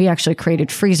that? And we actually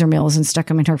created freezer meals and stuck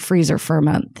them in her freezer for a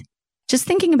month. Just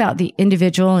thinking about the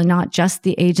individual and not just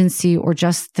the agency or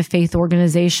just the faith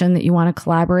organization that you want to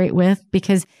collaborate with.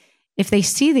 Because if they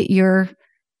see that you're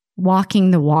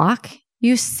walking the walk,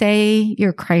 you say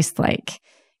you're Christ-like.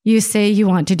 You say you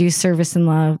want to do service and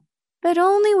love, but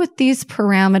only with these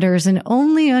parameters and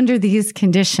only under these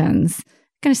conditions.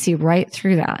 You're going to see right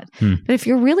through that. But if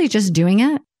you're really just doing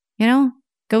it,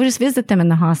 go just visit them in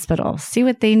the hospital, see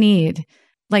what they need.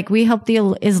 Like we helped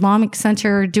the Islamic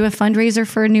Center do a fundraiser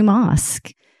for a new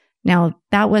mosque. Now,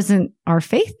 that wasn't our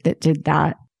faith that did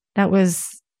that. That was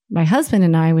my husband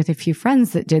and I with a few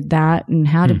friends that did that and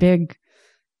had a big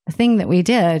thing that we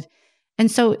did. And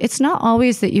so it's not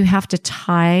always that you have to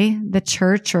tie the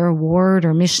church or a ward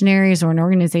or missionaries or an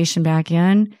organization back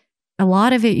in. A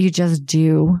lot of it you just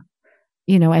do,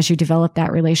 as you develop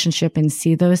that relationship and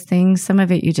see those things. Some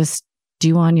of it you just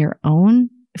do on your own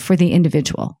for the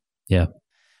individual. Yeah.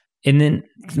 And then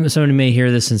somebody may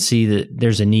hear this and see that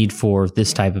there's a need for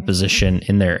this type of position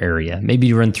in their area. Maybe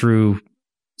you run through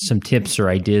some tips or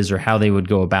ideas or how they would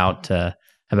go about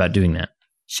doing that.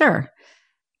 Sure.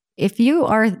 If you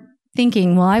are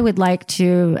thinking, well, I would like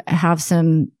to have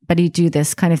somebody do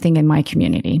this kind of thing in my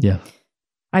community. Yeah.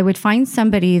 I would find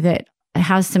somebody that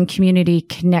has some community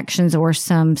connections or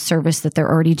some service that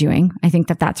they're already doing. I think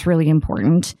that that's really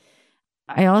important.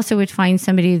 I also would find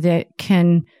somebody that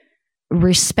can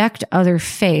respect other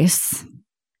faiths.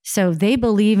 So they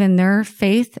believe in their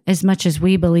faith as much as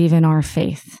we believe in our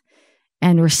faith.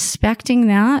 And respecting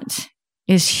that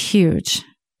is huge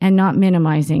and not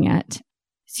minimizing it.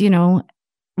 So,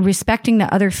 respecting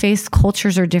the other faith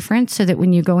cultures are different so that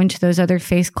when you go into those other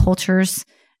faith cultures,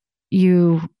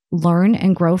 you learn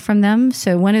and grow from them.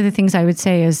 So one of the things I would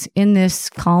say is in this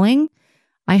calling,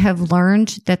 I have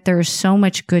learned that there's so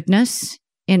much goodness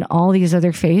in all these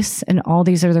other faiths and all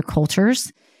these other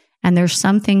cultures. And there's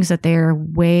some things that they're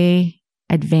way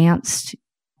advanced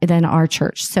than our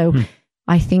church. So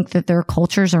I think that their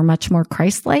cultures are much more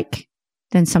Christ-like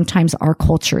than sometimes our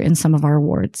culture in some of our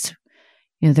wards.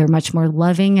 They're much more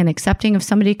loving and accepting of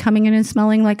somebody coming in and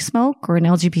smelling like smoke, or an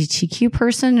LGBTQ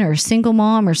person, or a single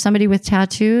mom, or somebody with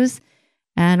tattoos.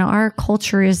 And our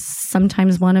culture is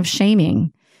sometimes one of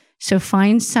shaming. So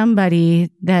find somebody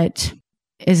that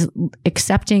is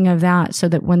accepting of that so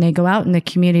that when they go out in the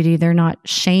community, they're not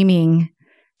shaming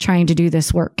trying to do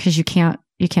this work, because you can't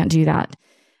do that.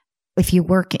 If you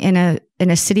work in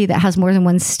a city that has more than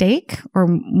one stake or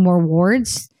more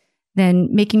wards, then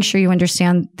making sure you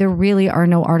understand there really are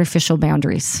no artificial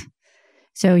boundaries.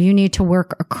 So you need to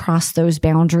work across those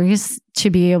boundaries to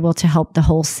be able to help the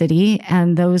whole city.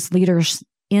 And those leaders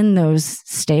in those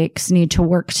stakes need to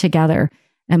work together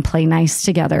and play nice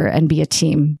together and be a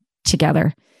team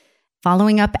together.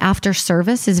 Following up after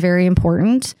service is very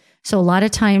important. So a lot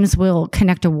of times we'll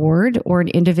connect a ward or an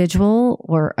individual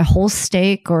or a whole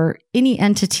stake or any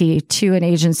entity to an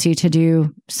agency to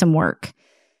do some work.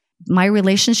 My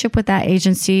relationship with that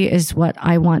agency is what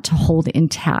I want to hold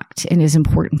intact and is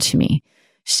important to me.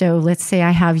 So let's say I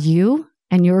have you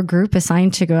and your group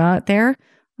assigned to go out there.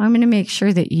 I'm going to make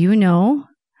sure that you know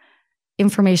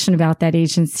information about that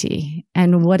agency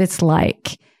and what it's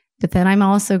like. But then I'm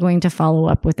also going to follow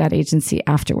up with that agency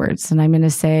afterwards. And I'm going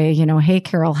to say, hey,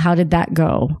 Carol, how did that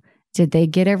go? Did they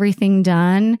get everything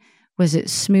done? Was it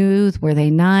smooth? Were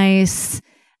they nice?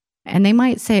 And they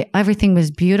might say everything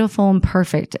was beautiful and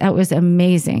perfect. That was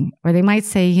amazing. Or they might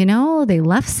say, they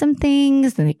left some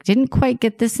things and they didn't quite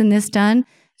get this and this done.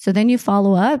 So then you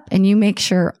follow up and you make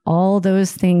sure all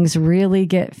those things really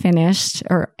get finished,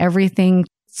 or everything,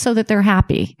 so that they're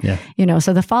happy. Yeah.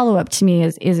 So the follow up to me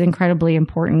is incredibly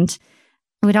important.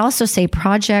 I would also say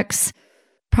projects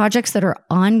that are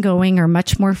ongoing are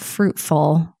much more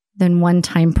fruitful than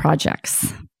one-time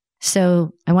projects.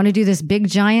 So I want to do this big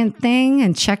giant thing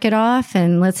and check it off,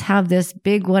 and let's have this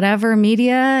big whatever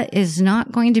media is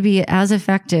not going to be as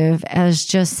effective as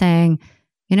just saying,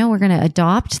 we're going to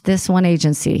adopt this one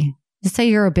agency. Just say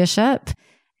you're a bishop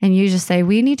and you just say,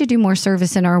 we need to do more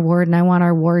service in our ward, and I want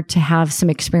our ward to have some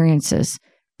experiences.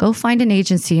 Go find an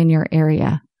agency in your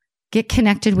area, get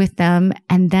connected with them,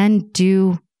 and then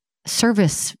do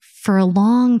service for a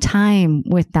long time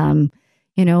with them,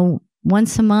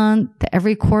 once a month,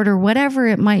 every quarter, whatever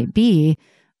it might be.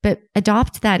 But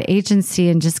adopt that agency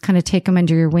and just kind of take them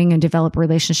under your wing and develop a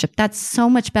relationship. That's so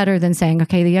much better than saying,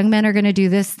 okay, the young men are going to do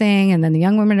this thing, and then the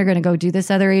young women are going to go do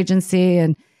this other agency.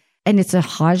 And it's a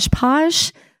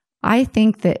hodgepodge. I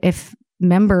think that if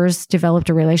members developed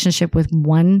a relationship with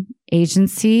one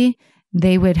agency,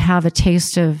 they would have a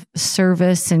taste of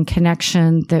service and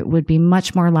connection that would be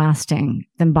much more lasting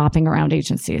than bopping around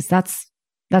agencies. That's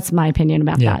my opinion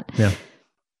about that. Yeah.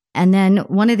 And then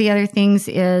one of the other things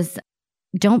is,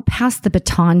 don't pass the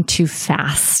baton too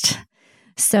fast.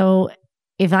 So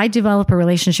if I develop a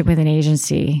relationship with an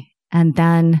agency and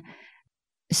then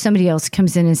somebody else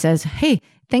comes in and says, hey,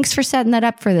 thanks for setting that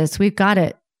up for this, we've got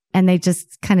it, and they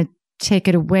just kind of take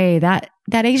it away, that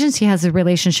agency has a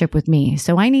relationship with me.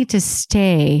 So I need to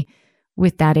stay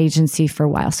with that agency for a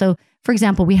while. So for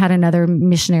example, we had another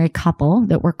missionary couple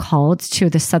that were called to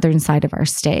the southern side of our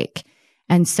stake.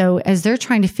 And so as they're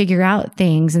trying to figure out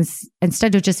things,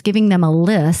 instead of just giving them a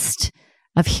list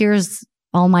of here's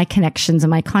all my connections and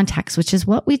my contacts, which is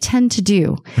what we tend to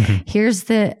do. Mm-hmm. Here's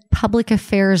the public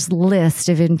affairs list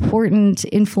of important,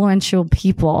 influential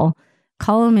people.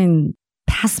 Call them and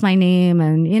pass my name,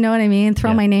 and you know what I mean?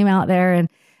 Throw my name out there. And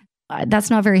that's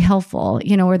not very helpful,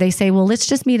 where they say, well, let's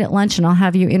just meet at lunch and I'll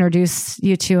have you introduce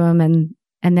you to them.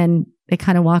 And then they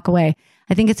kind of walk away.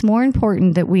 I think it's more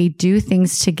important that we do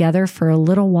things together for a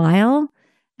little while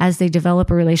as they develop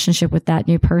a relationship with that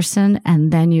new person,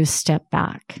 and then you step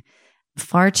back.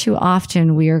 Far too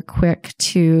often we are quick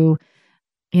to,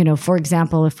 for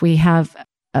example, if we have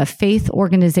a faith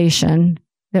organization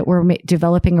that we're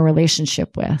developing a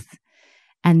relationship with,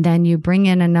 and then you bring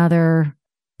in another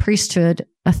priesthood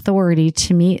authority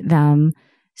to meet them,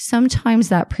 sometimes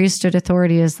that priesthood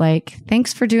authority is like,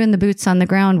 thanks for doing the boots on the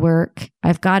ground work.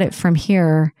 I've got it from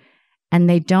here. And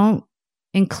they don't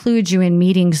include you in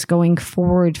meetings going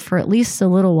forward for at least a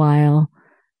little while.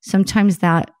 Sometimes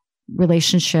that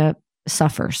relationship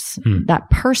suffers. That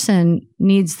person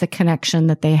needs the connection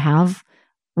that they have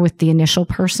with the initial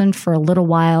person for a little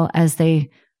while as they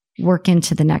work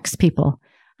into the next people.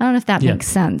 I don't know if that makes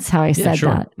sense how I said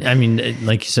that. I mean,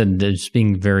 like you said, just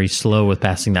being very slow with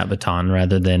passing that baton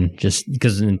rather than just,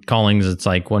 because in callings, it's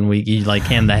like 1 week, you like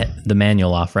hand the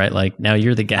manual off, right? Like now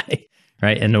you're the guy,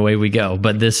 right? And away we go.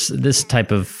 But this type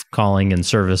of calling and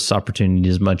service opportunity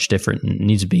is much different and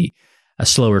needs to be a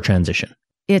slower transition.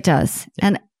 It does.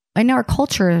 And in our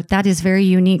culture, that is very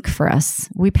unique for us.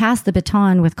 We pass the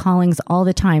baton with callings all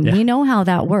the time. We know how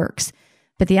that works.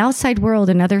 But the outside world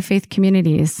and other faith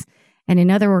communities and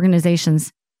in other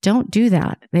organizations don't do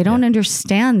that. They don't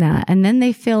understand that. And then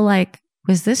they feel like,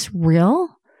 was this real?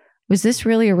 Was this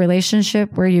really a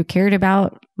relationship where you cared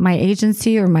about my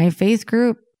agency or my faith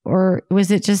group? Or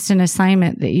was it just an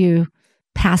assignment that you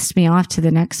passed me off to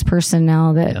the next person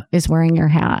now that is wearing your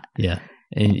hat? Yeah.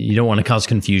 And you don't want to cause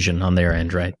confusion on their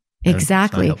end, right?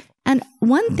 Exactly. And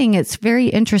one thing that's very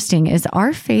interesting is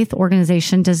our faith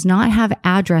organization does not have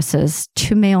addresses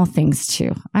to mail things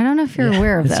to. I don't know if you're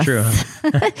aware of this. It's true.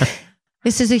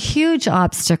 This is a huge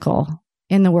obstacle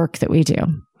in the work that we do.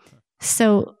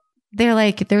 So they're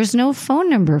like, there's no phone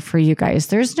number for you guys.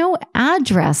 There's no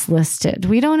address listed.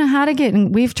 We don't know how to get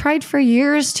in. We've tried for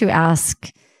years to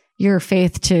ask your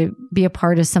faith to be a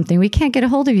part of something. We can't get a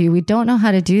hold of you. We don't know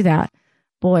how to do that.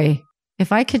 Boy,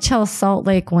 if I could tell Salt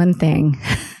Lake one thing,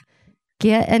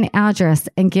 get an address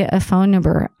and get a phone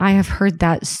number. I have heard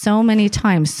that so many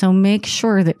times. So make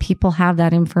sure that people have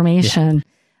that information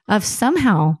of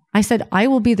somehow. I said, I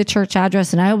will be the church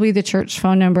address and I will be the church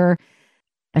phone number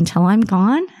until I'm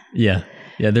gone. Yeah.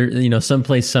 Yeah. There,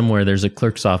 someplace somewhere, there's a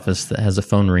clerk's office that has a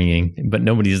phone ringing, but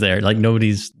nobody's there. Like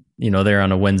nobody's, there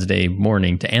on a Wednesday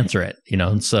morning to answer it,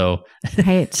 and so,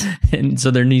 right. And so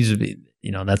there needs to be,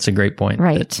 that's a great point.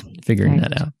 Right. Figuring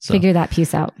that out. So. Figure that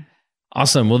piece out.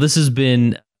 Awesome. Well, this has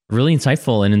been really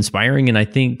insightful and inspiring. And I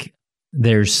think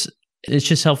it's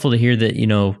just helpful to hear that,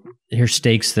 hear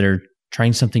stakes that are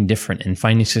trying something different and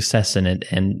finding success in it,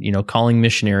 and, calling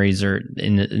missionaries or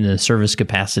in a service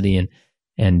capacity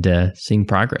and seeing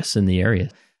progress in the area.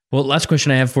 Well, last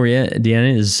question I have for you,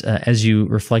 Deanna, is as you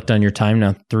reflect on your time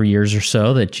now, 3 years or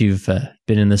so that you've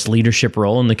been in this leadership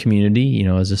role in the community,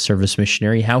 as a service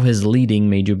missionary, how has leading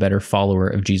made you a better follower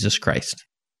of Jesus Christ?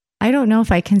 I don't know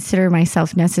if I consider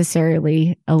myself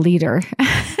necessarily a leader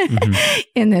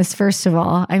in this, first of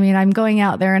all. I mean, I'm going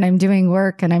out there and I'm doing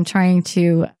work and I'm trying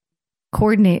to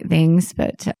coordinate things,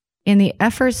 but in the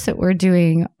efforts that we're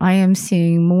doing, I am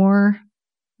seeing more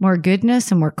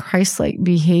goodness and more Christ-like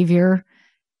behavior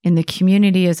in the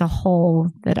community as a whole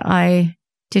that I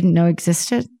didn't know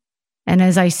existed. And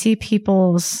as I see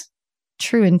people's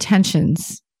true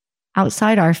intentions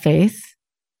outside our faith,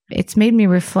 it's made me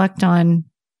reflect on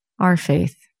our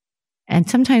faith. And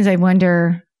sometimes I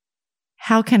wonder,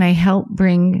 how can I help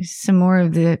bring some more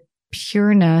of the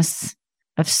pureness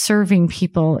of serving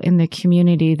people in the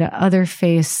community that other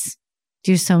faiths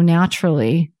do so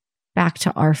naturally back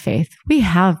to our faith? We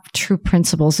have true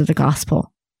principles of the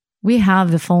gospel. We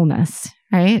have the fullness,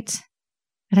 right?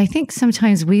 But I think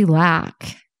sometimes we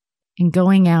lack in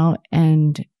going out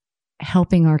and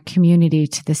helping our community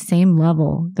to the same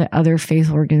level that other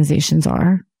faith organizations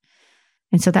are.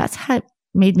 And so that's how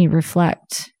made me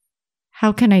reflect.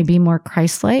 How can I be more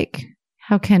Christ-like?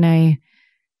 How can I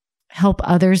help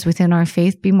others within our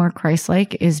faith be more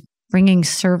Christ-like? Is bringing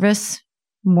service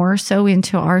more so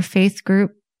into our faith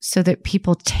group so that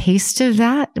people taste of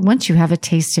that. Once you have a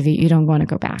taste of it, you don't want to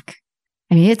go back.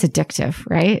 I mean, it's addictive,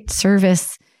 right?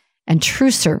 Service and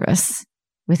true service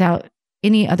without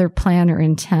any other plan or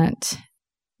intent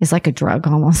is like a drug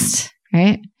almost,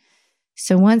 right?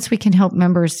 So once we can help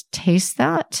members taste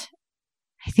that,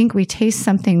 I think we taste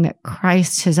something that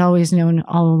Christ has always known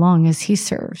all along as he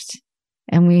served.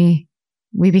 And we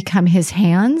become his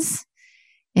hands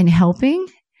in helping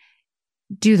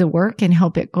do the work and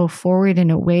help it go forward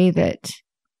in a way that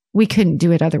we couldn't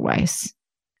do it otherwise.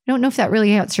 I don't know if that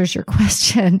really answers your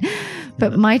question,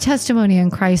 but my testimony in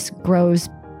Christ grows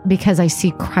because I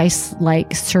see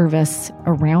Christ-like service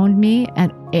around me,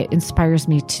 and it inspires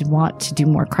me to want to do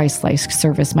more Christ-like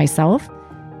service myself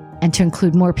and to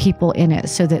include more people in it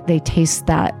so that they taste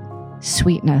that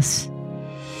sweetness.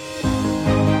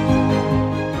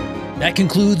 That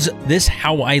concludes this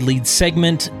How I Lead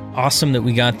segment. Awesome that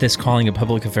we got this calling of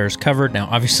public affairs covered. Now,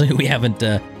 obviously, we haven't,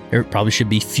 there probably should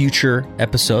be future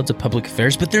episodes of public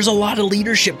affairs, but there's a lot of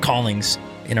leadership callings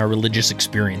in our religious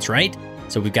experience, right?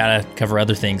 So we've got to cover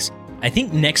other things. I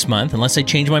think next month, unless I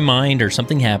change my mind or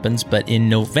something happens, but in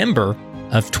November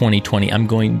of 2020, I'm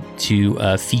going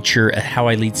to feature a How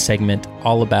I Lead segment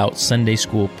all about Sunday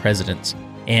school presidents.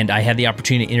 And I had the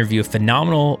opportunity to interview a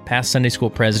phenomenal past Sunday school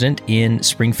president in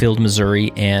Springfield,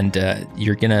 Missouri, and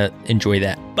you're going to enjoy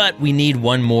that. But we need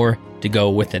one more to go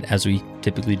with it, as we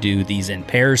typically do these in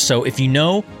pairs. So if you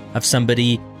know of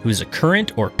somebody who is a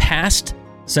current or past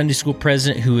Sunday school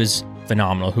president who is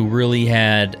phenomenal, who really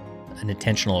had an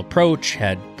intentional approach,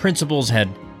 had principles, had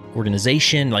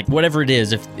organization, like whatever it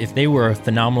is, if they were a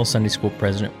phenomenal Sunday school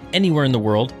president anywhere in the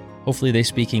world, hopefully they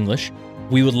speak English,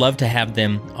 we would love to have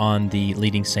them on the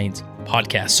Leading Saints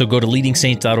podcast. So go to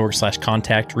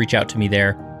leadingsaints.org/contact, reach out to me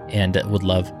there, and would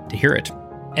love to hear it.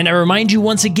 And I remind you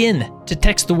once again to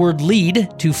text the word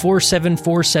LEAD to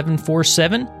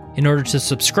 474747 in order to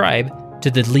subscribe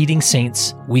to the Leading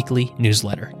Saints weekly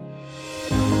newsletter.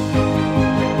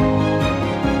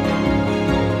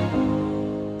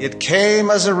 It came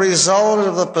as a result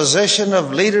of the position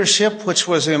of leadership which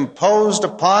was imposed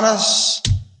upon us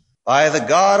by the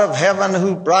God of heaven,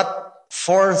 who brought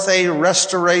forth a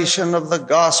restoration of the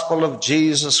gospel of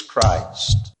Jesus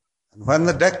Christ. And when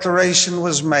the declaration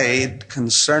was made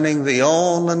concerning the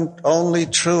only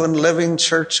true and living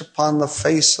church upon the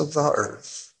face of the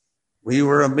earth, we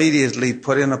were immediately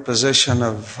put in a position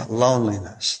of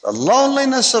loneliness, the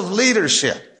loneliness of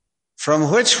leadership,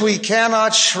 from which we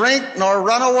cannot shrink nor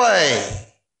run away,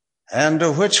 and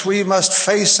to which we must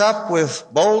face up with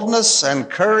boldness and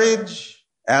courage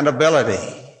and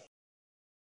ability.